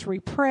intercessory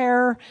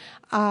prayer,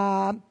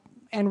 and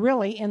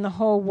really in the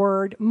whole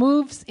word,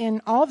 moves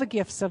in all the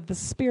gifts of the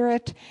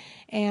Spirit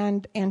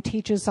and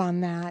teaches on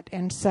that.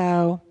 And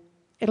so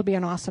it'll be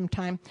an awesome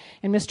time.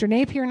 And Mr.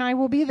 Napier and I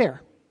will be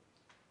there,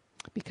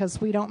 because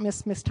we don't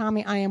miss Miss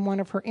Tommy. I am one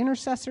of her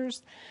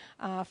intercessors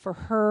for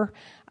her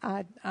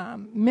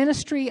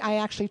ministry. I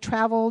actually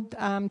traveled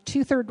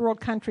to third world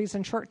countries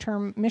in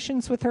short-term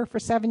missions with her for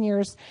 7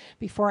 years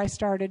before I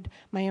started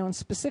my own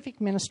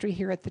specific ministry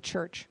here at the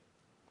church.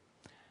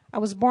 I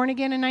was born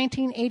again in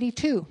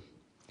 1982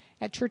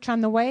 at Church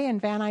on the Way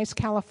in Van Nuys,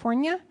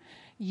 California.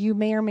 You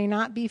may or may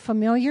not be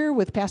familiar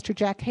with Pastor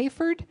Jack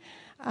Hayford,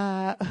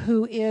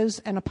 who is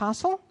an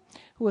apostle,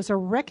 who is a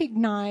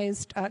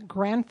recognized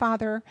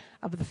grandfather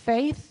of the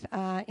faith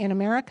in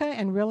America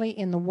and really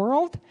in the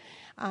world.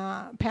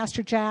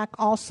 Pastor Jack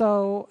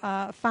also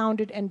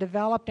founded and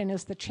developed and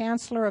is the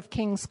chancellor of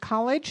King's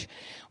College.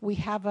 We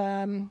have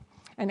an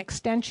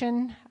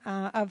extension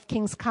of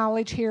King's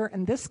College here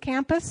in this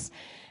campus.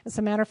 As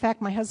a matter of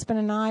fact, my husband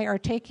and I are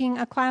taking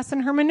a class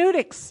in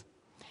hermeneutics.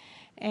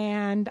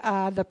 And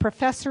the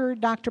professor,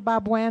 Dr.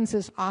 Bob Wands,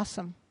 is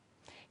awesome.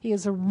 He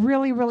is a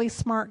really, really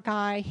smart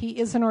guy. He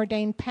is an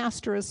ordained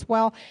pastor as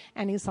well,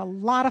 and he's a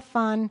lot of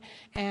fun.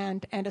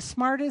 And as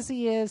smart as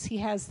he is, he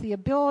has the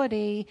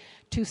ability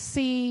to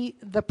see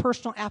the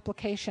personal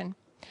application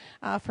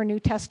for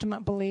New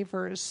Testament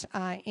believers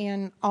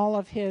in all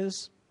of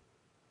his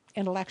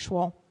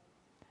intellectual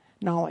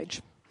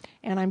knowledge.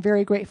 And I'm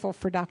very grateful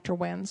for Dr.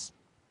 Wenz.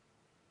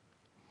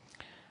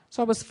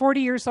 So I was 40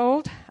 years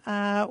old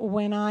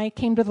when I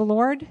came to the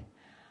Lord.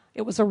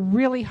 It was a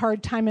really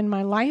hard time in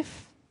my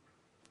life.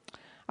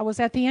 I was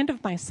at the end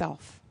of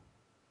myself.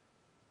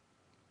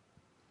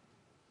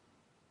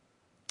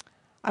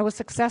 I was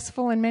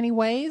successful in many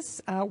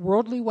ways,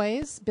 worldly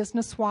ways,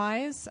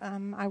 business-wise.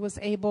 I was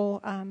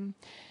able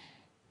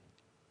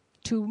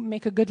to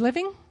make a good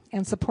living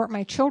and support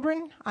my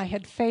children. I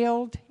had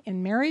failed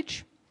in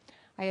marriage.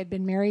 I had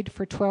been married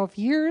for 12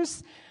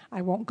 years.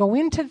 I won't go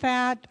into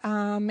that.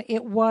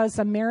 It was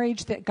a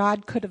marriage that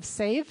God could have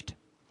saved.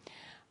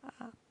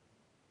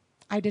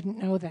 I didn't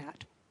know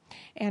that.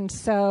 And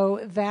so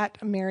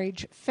that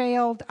marriage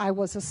failed. I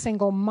was a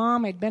single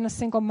mom. I'd been a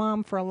single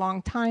mom for a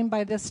long time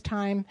by this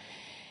time.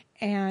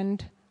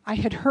 And I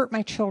had hurt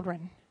my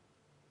children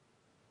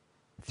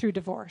through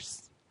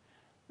divorce.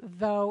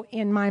 Though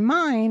in my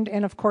mind,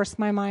 and of course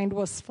my mind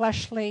was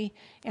fleshly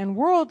and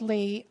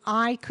worldly,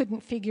 I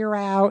couldn't figure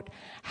out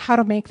how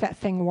to make that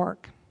thing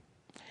work.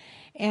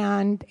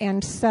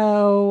 And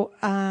so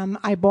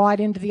I bought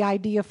into the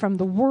idea from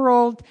the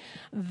world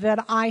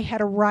that I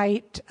had a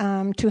right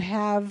to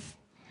have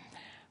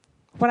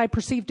what I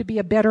perceived to be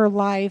a better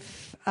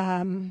life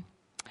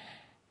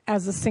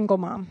as a single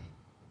mom.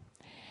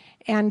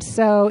 And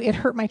so it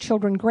hurt my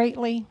children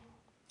greatly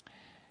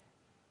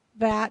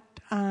that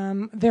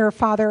their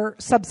father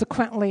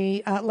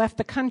subsequently left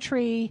the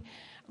country,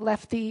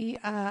 left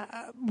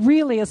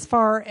really as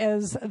far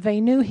as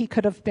they knew he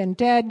could have been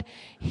dead.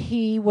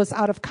 He was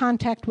out of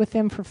contact with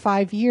them for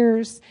 5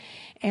 years,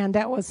 and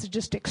that was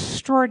just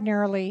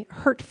extraordinarily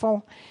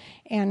hurtful.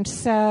 And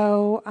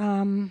so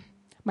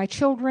my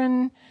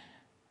children,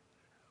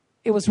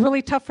 it was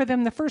really tough for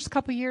them the first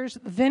couple years.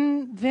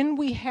 Then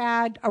we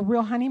had a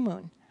real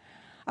honeymoon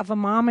of a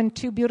mom and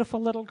 2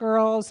 beautiful little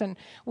girls, and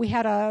we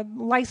had a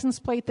license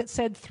plate that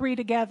said 3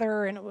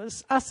 together, and it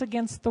was us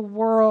against the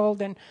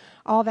world and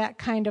all that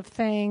kind of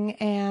thing.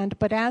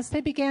 But as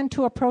they began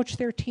to approach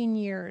their teen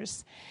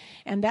years,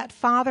 and that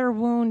father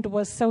wound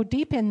was so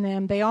deep in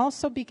them, they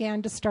also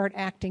began to start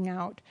acting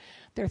out.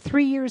 They're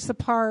 3 years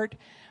apart.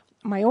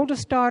 My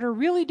oldest daughter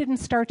really didn't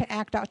start to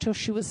act out till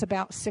she was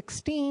about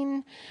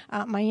 16.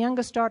 My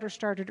youngest daughter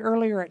started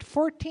earlier at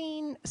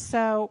 14,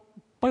 so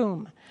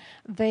boom,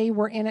 they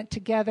were in it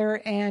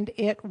together, and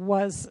it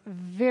was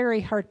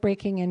very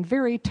heartbreaking and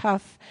very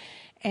tough.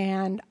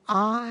 And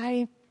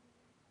I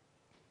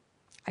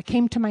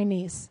came to my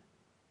knees,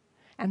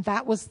 and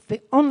that was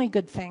the only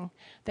good thing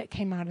that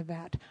came out of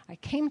that. I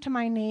came to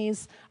my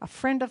knees. A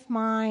friend of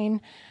mine,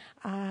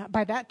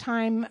 by that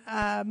time,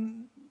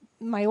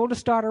 my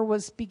oldest daughter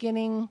was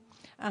beginning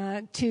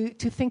to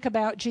think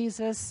about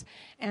Jesus,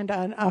 and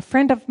a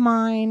friend of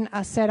mine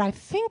said, I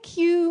think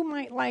you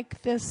might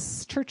like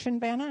this church in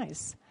Van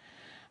Nuys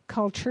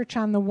called Church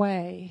on the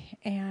Way.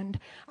 And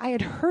I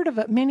had heard of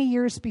it many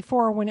years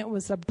before when it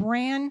was a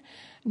brand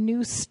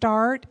new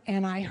start,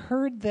 and I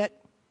heard that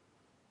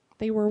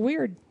they were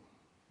weird.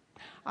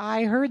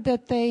 I heard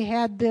that they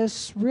had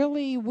this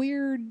really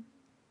weird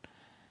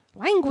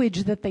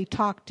language that they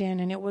talked in,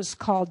 and it was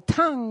called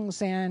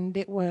tongues, and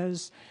it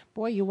was,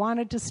 boy, you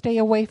wanted to stay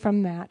away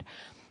from that.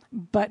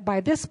 But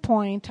by this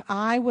point,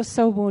 I was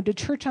so wounded.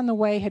 Church on the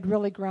Way had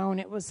really grown.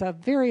 It was a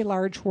very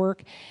large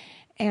work,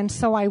 and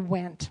so I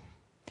went.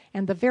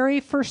 And the very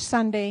first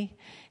Sunday,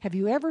 have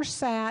you ever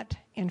sat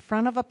in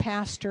front of a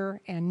pastor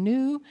and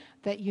knew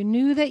that you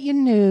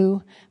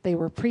knew they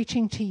were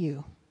preaching to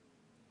you?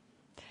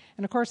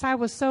 And of course, I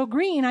was so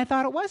green, I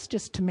thought it was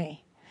just to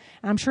me.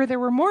 I'm sure there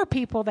were more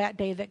people that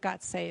day that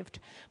got saved.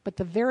 But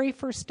the very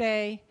first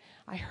day,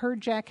 I heard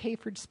Jack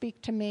Hayford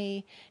speak to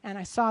me, and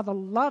I saw the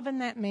love in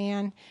that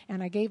man,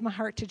 and I gave my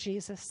heart to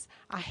Jesus.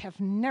 I have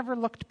never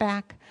looked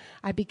back.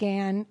 I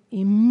began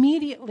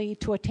immediately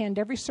to attend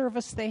every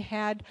service they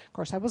had. Of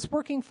course, I was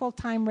working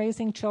full-time,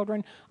 raising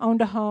children,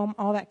 owned a home,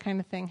 all that kind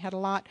of thing. Had a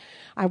lot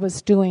I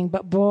was doing.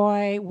 But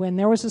boy, when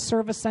there was a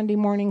service Sunday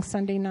morning,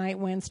 Sunday night,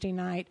 Wednesday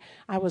night,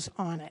 I was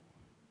on it.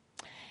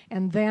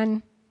 And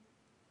then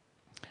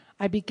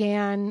I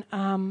began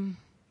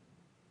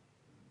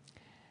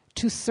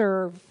to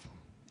serve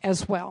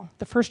as well.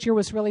 The first year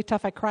was really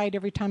tough. I cried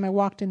every time I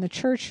walked in the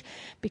church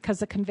because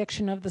the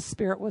conviction of the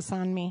Spirit was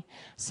on me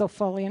so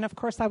fully. And of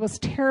course, I was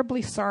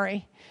terribly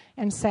sorry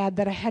and sad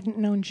that I hadn't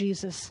known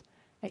Jesus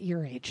at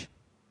your age.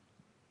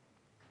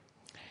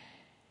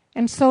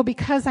 And so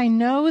because I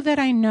know that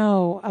I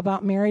know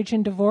about marriage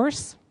and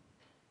divorce,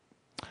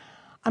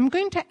 I'm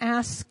going to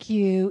ask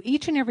you,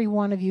 each and every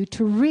one of you,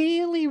 to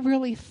really,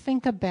 really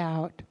think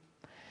about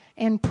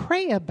and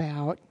pray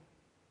about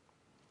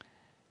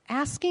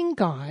asking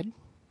God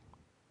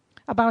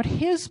about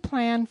His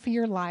plan for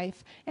your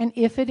life and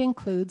if it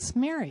includes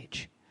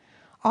marriage.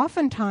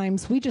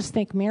 Oftentimes, we just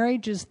think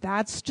marriage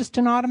that's just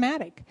an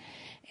automatic.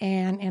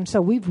 And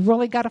so we've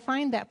really got to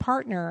find that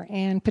partner.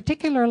 And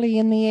particularly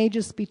in the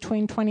ages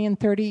between 20 and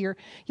 30,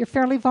 you're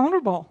fairly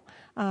vulnerable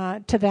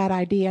to that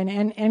idea.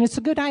 And it's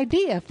a good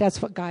idea if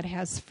that's what God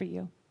has for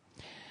you.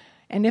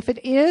 And if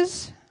it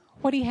is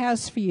what He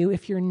has for you,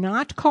 if you're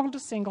not called to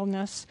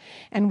singleness,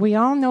 and we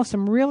all know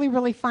some really,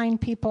 really fine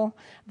people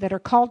that are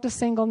called to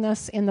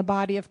singleness in the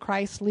body of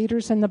Christ,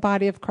 leaders in the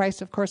body of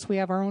Christ. Of course, we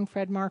have our own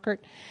Fred Markert.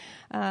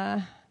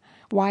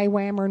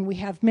 YWAM, and we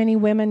have many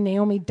women.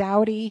 Naomi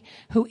Dowdy,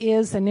 who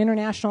is an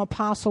international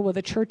apostle with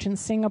a church in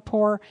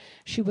Singapore.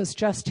 She was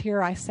just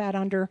here. I sat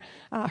under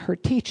her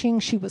teaching.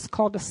 She was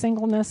called to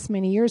singleness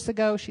many years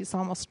ago. She's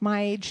almost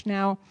my age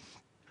now.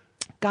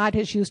 God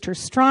has used her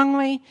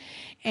strongly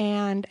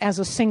and as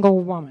a single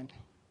woman.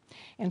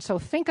 And so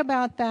think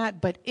about that.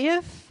 But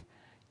if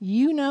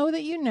you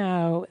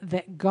know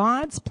that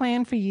God's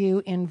plan for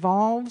you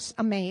involves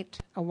a mate,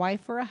 a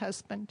wife or a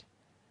husband,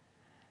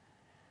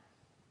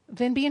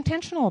 then be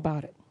intentional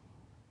about it.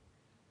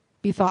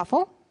 Be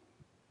thoughtful.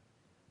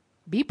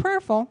 Be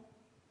prayerful.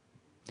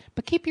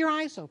 But keep your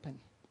eyes open.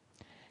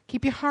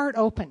 Keep your heart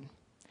open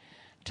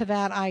to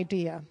that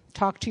idea.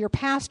 Talk to your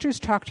pastors.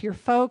 Talk to your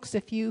folks.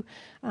 If you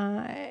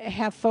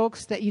have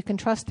folks that you can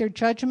trust their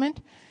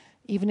judgment,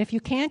 even if you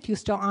can't, you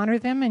still honor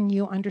them and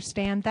you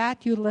understand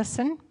that. You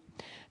listen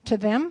to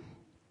them.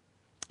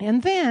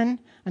 And then,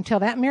 until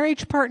that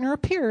marriage partner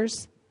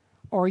appears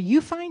or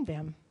you find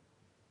them,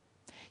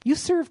 you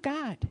serve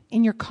God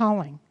in your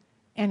calling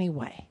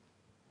anyway,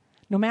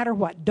 no matter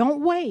what.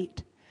 Don't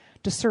wait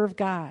to serve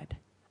God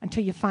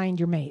until you find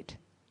your mate.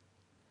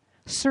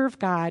 Serve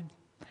God,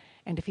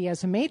 and if he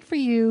has a mate for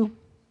you,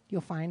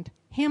 you'll find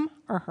him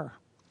or her,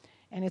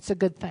 and it's a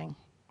good thing.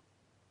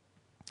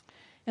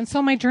 And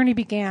so my journey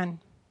began.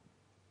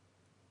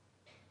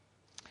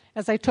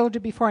 As I told you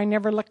before, I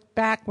never looked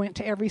back, went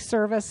to every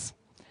service.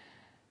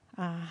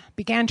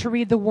 Began to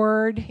read the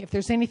Word. If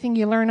there's anything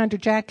you learn under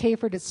Jack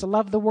Hayford, it's to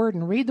love the Word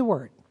and read the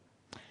Word.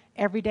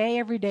 Every day,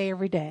 every day,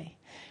 every day.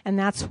 And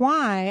that's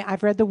why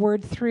I've read the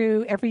Word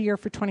through every year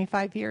for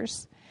 25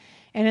 years.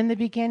 And in the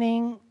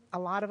beginning, a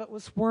lot of it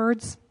was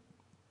words.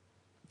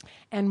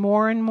 And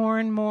more and more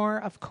and more,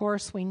 of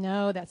course, we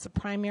know that's the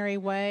primary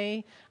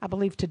way, I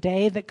believe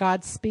today, that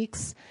God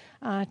speaks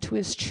to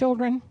his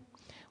children.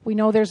 We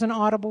know there's an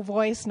audible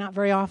voice, not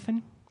very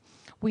often.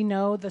 We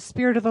know the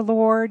Spirit of the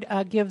Lord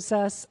gives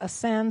us a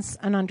sense,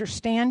 an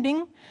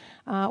understanding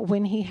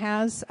when he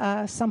has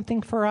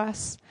something for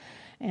us.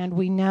 And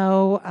we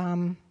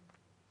know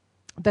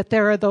that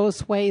there are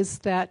those ways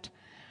that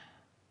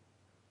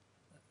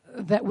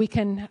we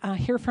can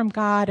hear from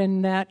God,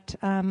 and that,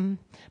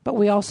 but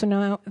we also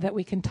know that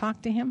we can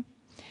talk to him.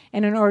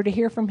 And in order to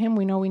hear from him,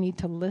 we know we need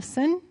to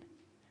listen,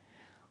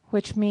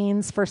 which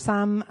means for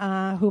some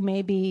who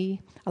may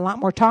be a lot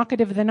more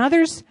talkative than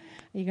others,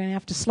 you're going to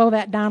have to slow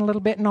that down a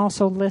little bit and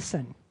also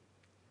listen.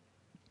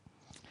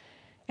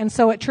 And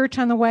so at Church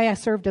on the Way, I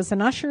served as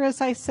an usher, as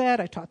I said.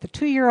 I taught the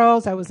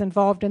 2-year-olds. I was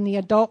involved in the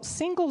adult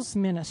singles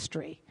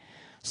ministry,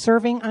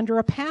 serving under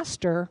a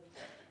pastor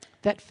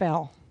that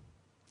fell.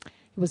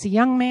 He was a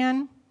young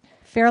man,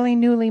 fairly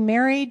newly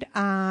married.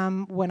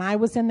 When I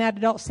was in that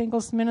adult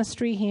singles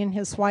ministry, he and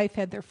his wife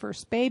had their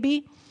first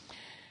baby.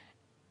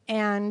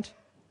 And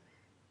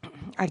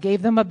I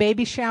gave them a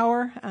baby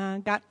shower,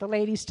 got the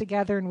ladies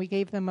together, and we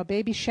gave them a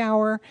baby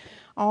shower,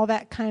 all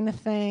that kind of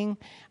thing.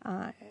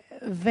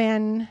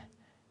 Then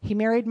he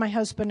married my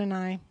husband and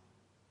I,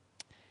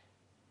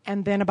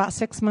 and then about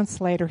 6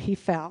 months later, he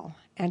fell.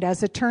 And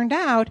as it turned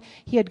out,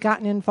 he had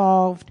gotten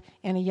involved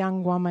in a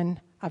young woman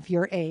of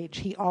your age.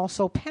 He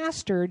also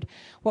pastored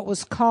what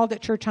was called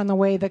at Church on the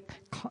Way the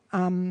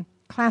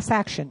Class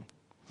Action,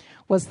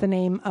 was the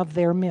name of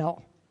their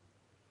mill.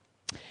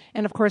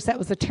 And of course, that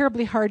was a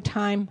terribly hard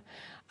time,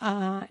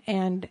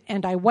 and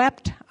I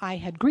wept. I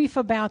had grief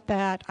about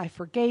that. I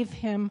forgave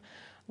him.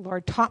 The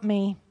Lord taught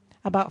me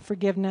about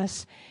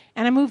forgiveness,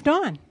 and I moved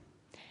on.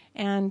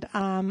 And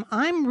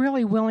I'm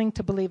really willing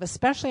to believe,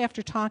 especially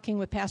after talking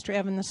with Pastor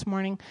Evan this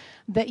morning,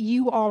 that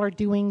you all are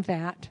doing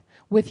that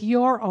with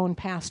your own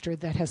pastor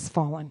that has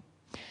fallen,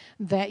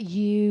 that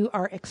you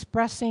are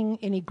expressing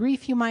any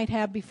grief you might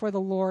have before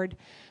the Lord,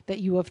 that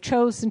you have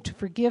chosen to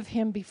forgive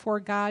him before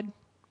God,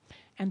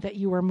 and that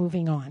you are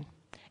moving on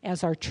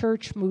as our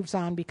church moves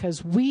on,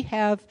 because we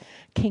have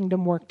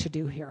kingdom work to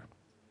do here.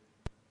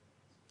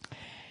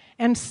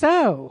 And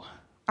so,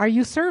 are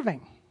you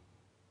serving?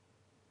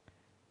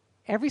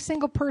 Every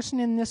single person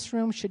in this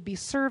room should be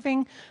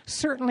serving,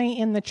 certainly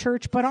in the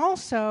church, but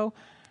also,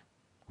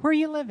 where are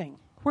you living?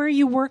 Where are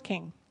you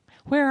working?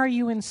 Where are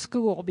you in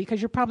school?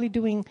 Because you're probably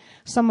doing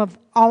some of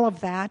all of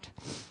that.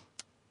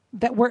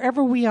 That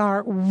wherever we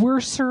are,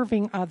 we're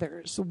serving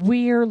others.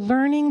 We're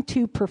learning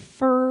to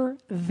prefer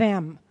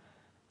them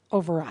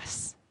over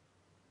us.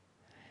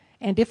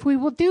 And if we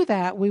will do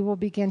that, we will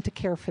begin to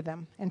care for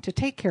them and to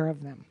take care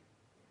of them.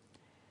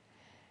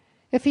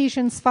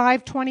 Ephesians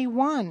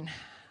 5:21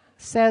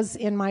 says,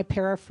 in my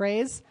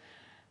paraphrase,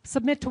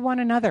 submit to one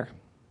another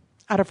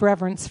out of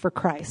reverence for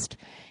Christ.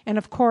 And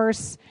of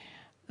course,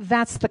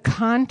 that's the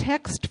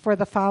context for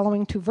the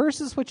following 2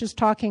 verses, which is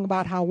talking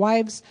about how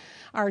wives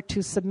are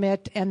to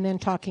submit and then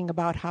talking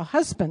about how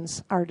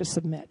husbands are to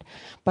submit.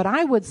 But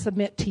I would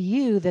submit to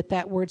you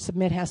that word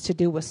submit has to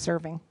do with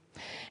serving,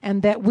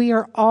 and that we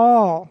are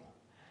all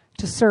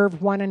to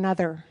serve one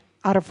another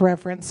out of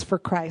reverence for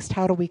Christ.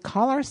 How do we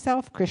call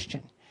ourselves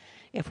Christian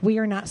if we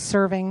are not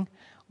serving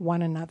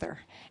one another?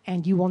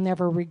 And you will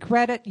never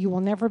regret it. You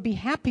will never be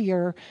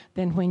happier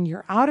than when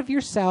you're out of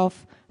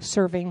yourself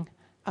serving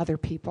other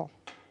people.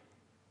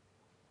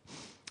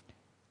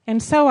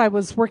 And so I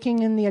was working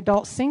in the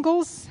adult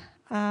singles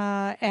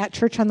at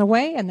Church on the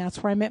Way, and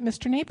that's where I met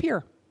Mr.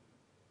 Napier.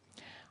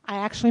 I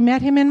actually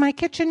met him in my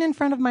kitchen in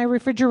front of my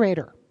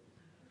refrigerator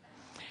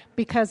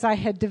because I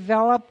had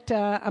developed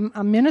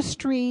a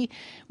ministry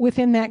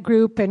within that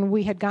group, and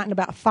we had gotten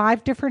about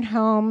 5 different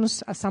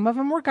homes. Some of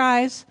them were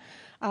guys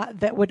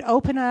that would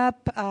open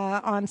up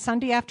on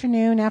Sunday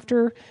afternoon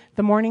after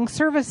the morning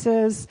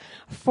services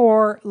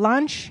for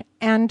lunch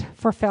and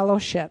for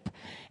fellowship.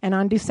 And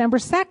on December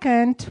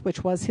 2nd,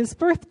 which was his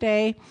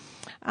birthday,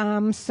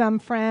 some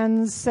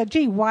friends said,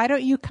 gee, why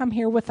don't you come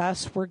here with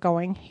us? We're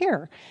going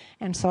here.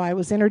 And so I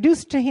was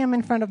introduced to him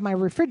in front of my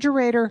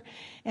refrigerator,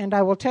 and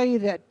I will tell you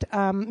that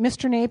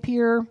Mr.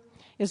 Napier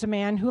is a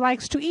man who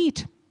likes to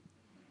eat.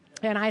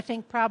 And I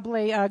think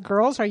probably,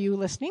 girls, are you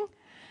listening?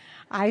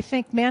 I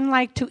think men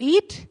like to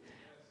eat.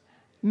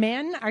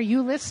 Men, are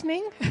you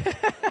listening?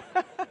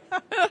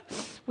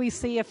 We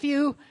see a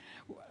few,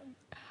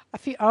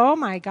 oh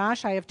my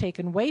gosh, I have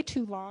taken way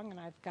too long and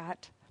I've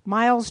got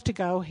miles to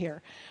go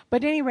here.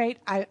 But at any rate,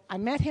 I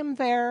met him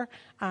there.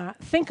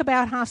 Think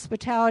about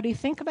hospitality.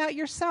 Think about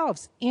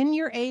yourselves in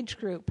your age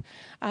group.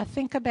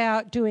 Think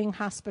about doing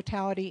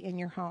hospitality in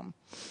your home.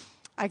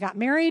 I got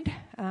married.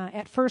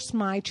 At first,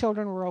 my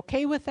children were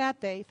okay with that.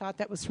 They thought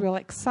that was real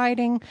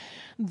exciting.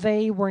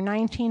 They were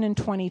 19 and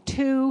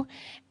 22,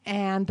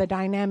 and the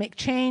dynamic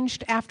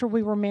changed after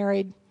we were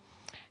married,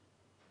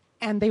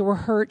 and they were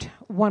hurt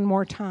one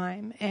more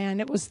time.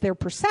 And it was their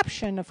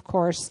perception, of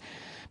course,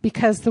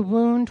 because the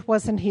wound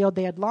wasn't healed.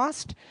 They had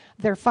lost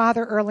their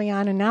father early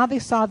on, and now they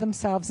saw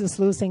themselves as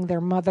losing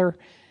their mother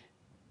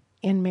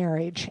in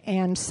marriage.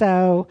 And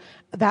so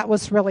that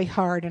was really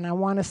hard. And I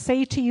want to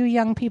say to you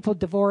young people,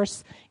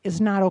 divorce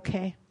is not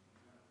okay.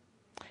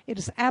 It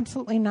is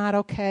absolutely not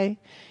okay.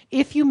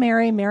 If you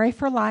marry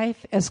for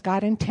life as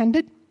God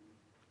intended.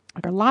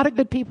 There are a lot of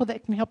good people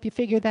that can help you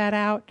figure that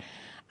out.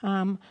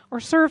 Or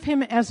serve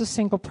him as a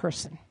single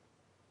person.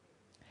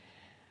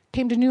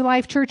 Came to New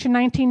Life Church in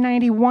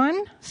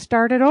 1991,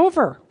 started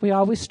over. We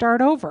always start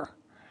over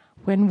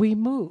when we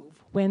move,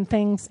 when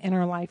things in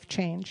our life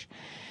change.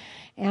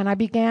 And I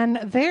began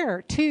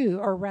there too,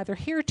 or rather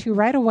here too,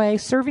 right away,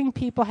 serving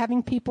people,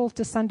 having people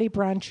to Sunday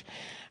brunch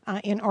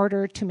in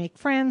order to make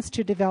friends,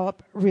 to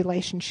develop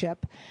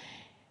relationship.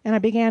 And I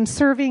began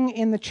serving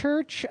in the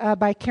church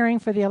by caring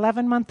for the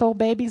 11-month-old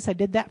babies. I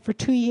did that for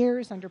 2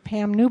 years under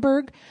Pam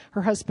Newberg.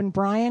 Her husband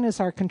Brian is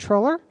our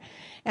controller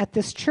at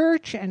this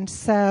church. And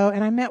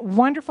I met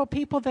wonderful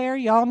people there.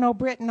 You all know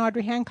Britt and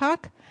Audrey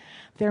Hancock.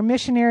 They're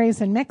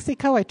missionaries in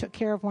Mexico. I took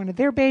care of one of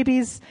their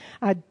babies.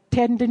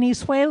 Ted and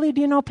Denise Whaley,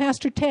 do you know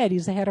Pastor Ted?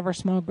 He's the head of our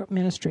small group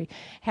ministry.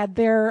 Had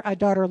their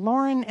daughter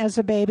Lauren as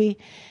a baby.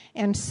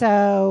 And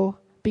so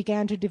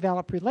began to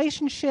develop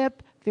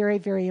relationship. Very,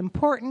 very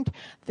important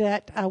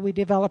that we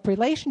develop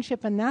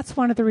relationship. And that's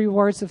one of the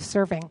rewards of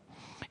serving,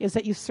 is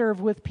that you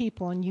serve with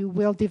people and you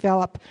will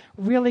develop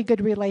really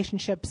good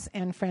relationships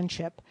and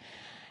friendship.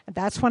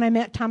 That's when I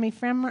met Tommy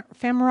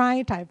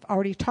Femright. I've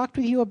already talked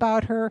with you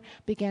about her.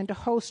 Began to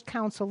host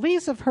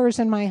counselees of hers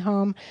in my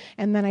home,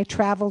 and then I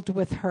traveled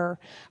with her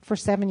for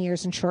 7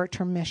 years in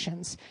short-term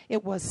missions.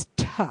 It was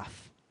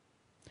tough.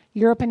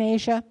 Europe and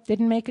Asia,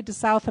 didn't make it to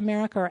South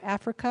America or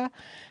Africa.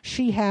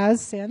 She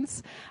has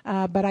since,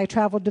 but I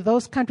traveled to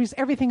those countries.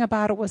 Everything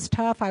about it was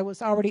tough. I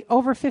was already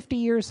over 50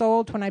 years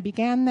old when I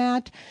began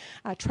that.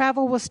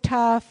 Travel was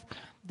tough.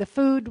 The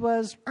food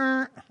was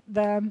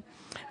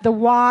the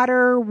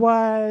water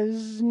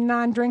was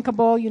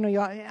non-drinkable,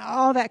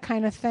 all that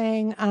kind of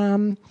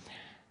thing.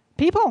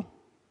 People.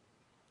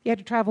 You had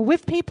to travel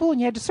with people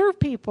and you had to serve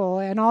people,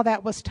 and all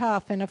that was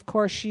tough. And of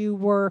course you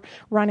were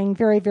running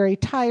very, very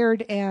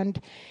tired.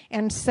 And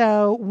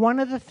so one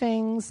of the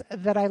things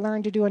that I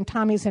learned to do, and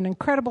Tommy's an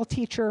incredible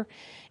teacher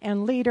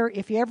and leader.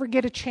 If you ever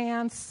get a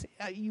chance,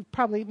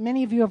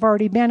 many of you have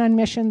already been on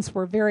missions.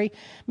 We're very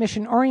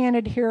mission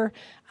oriented here.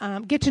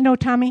 Get to know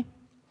Tommy.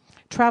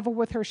 Travel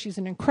with her. She's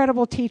an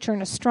incredible teacher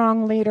and a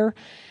strong leader.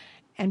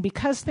 And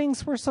because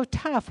things were so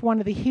tough, one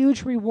of the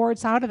huge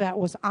rewards out of that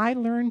was I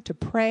learned to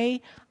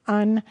pray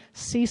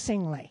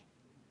unceasingly.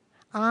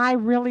 I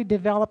really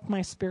developed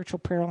my spiritual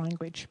prayer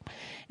language.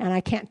 And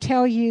I can't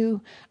tell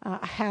you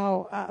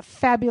how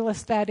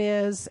fabulous that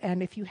is.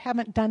 And if you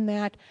haven't done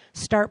that,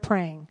 start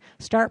praying.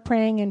 Start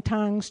praying in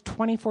tongues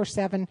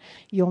 24/7.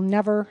 You'll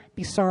never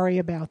be sorry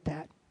about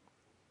that.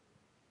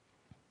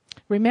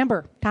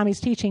 Remember, Tommy's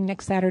teaching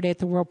next Saturday at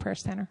the World Prayer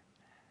Center.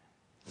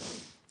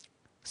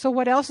 So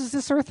what else is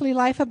this earthly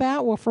life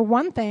about? Well, for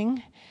one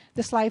thing,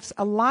 this life's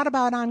a lot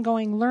about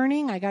ongoing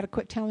learning. I got to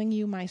quit telling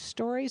you my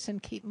stories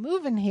and keep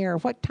moving here.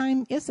 What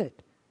time is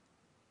it?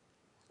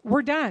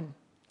 We're done.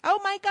 Oh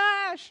my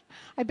gosh,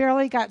 I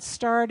barely got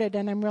started,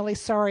 and I'm really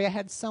sorry. I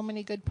had so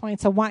many good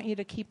points. I want you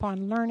to keep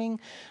on learning.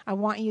 I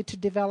want you to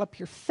develop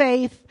your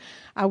faith.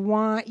 I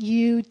want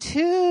you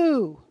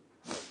to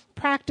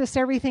practice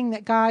everything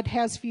that God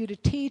has for you to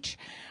teach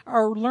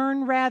or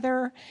learn,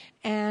 rather.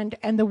 And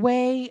the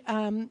way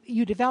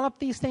you develop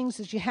these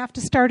things is you have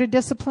to start a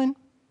discipline,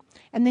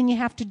 and then you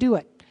have to do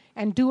it.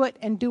 and do it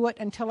and do it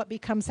until it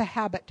becomes a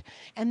habit.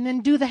 And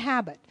then do the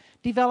habit.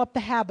 Develop the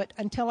habit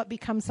until it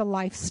becomes a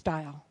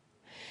lifestyle.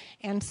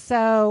 And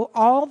so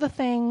all the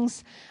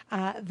things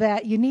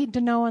that you need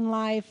to know in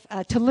life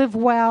to live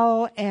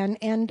well and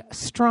end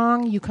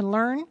strong, you can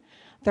learn.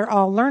 They're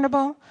all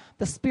learnable.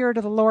 The Spirit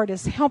of the Lord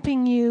is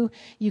helping you.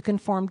 You can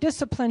form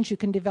disciplines, you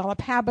can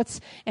develop habits,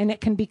 and it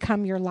can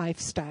become your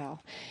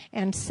lifestyle.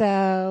 And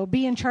so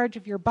be in charge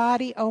of your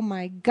body. Oh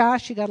my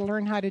gosh, you got to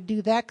learn how to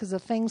do that because the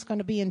thing's going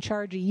to be in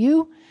charge of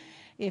you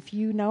if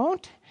you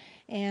don't.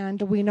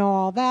 And we know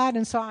all that.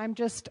 And so I'm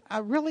just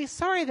really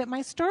sorry that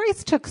my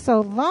stories took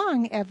so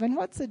long, Evan.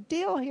 What's the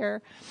deal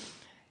here?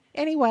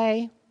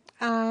 Anyway,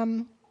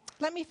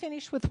 let me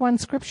finish with one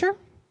scripture.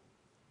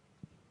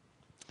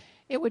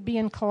 It would be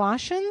in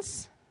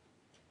Colossians.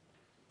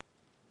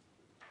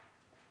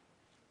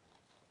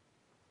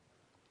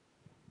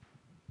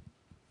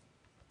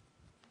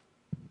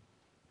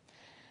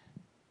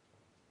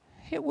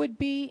 It would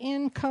be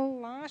in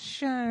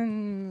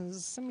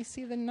Colossians. Let me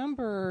see the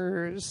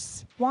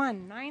numbers.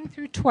 1, 9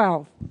 through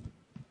 12.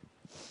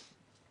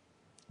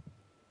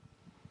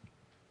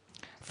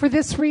 For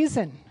this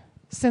reason,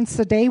 since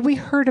the day we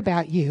heard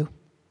about you,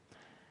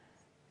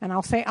 and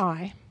I'll say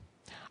I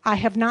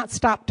have not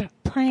stopped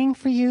praying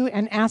for you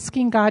and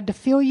asking God to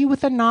fill you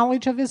with the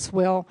knowledge of His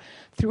will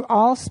through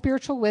all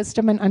spiritual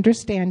wisdom and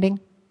understanding.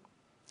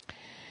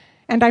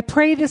 And I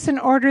pray this in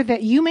order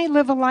that you may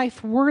live a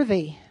life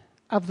worthy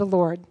of the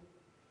Lord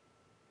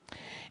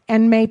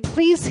and may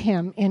please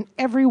Him in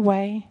every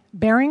way,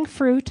 bearing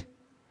fruit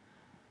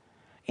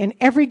in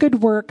every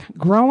good work,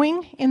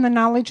 growing in the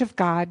knowledge of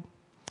God,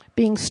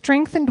 being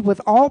strengthened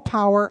with all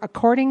power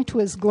according to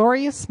His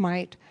glorious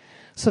might,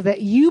 so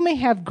that you may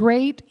have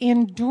great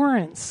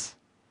endurance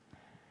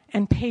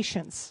and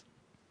patience,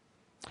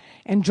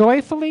 and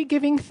joyfully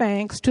giving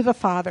thanks to the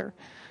Father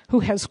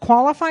who has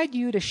qualified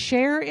you to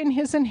share in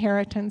His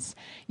inheritance.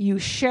 You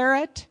share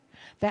it.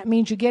 That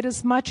means you get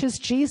as much as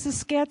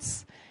Jesus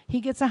gets.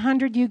 He gets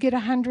 100, you get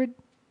 100.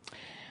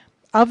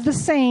 Of the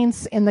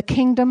saints in the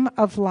kingdom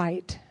of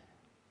light.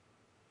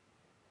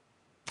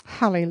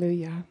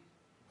 Hallelujah.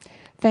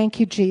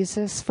 Thank you,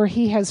 Jesus, for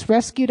He has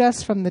rescued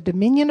us from the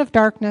dominion of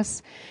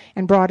darkness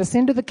and brought us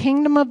into the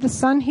kingdom of the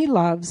Son He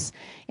loves,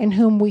 in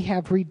whom we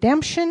have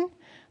redemption,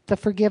 the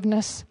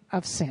forgiveness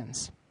of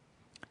sins.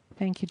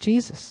 Thank you,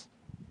 Jesus.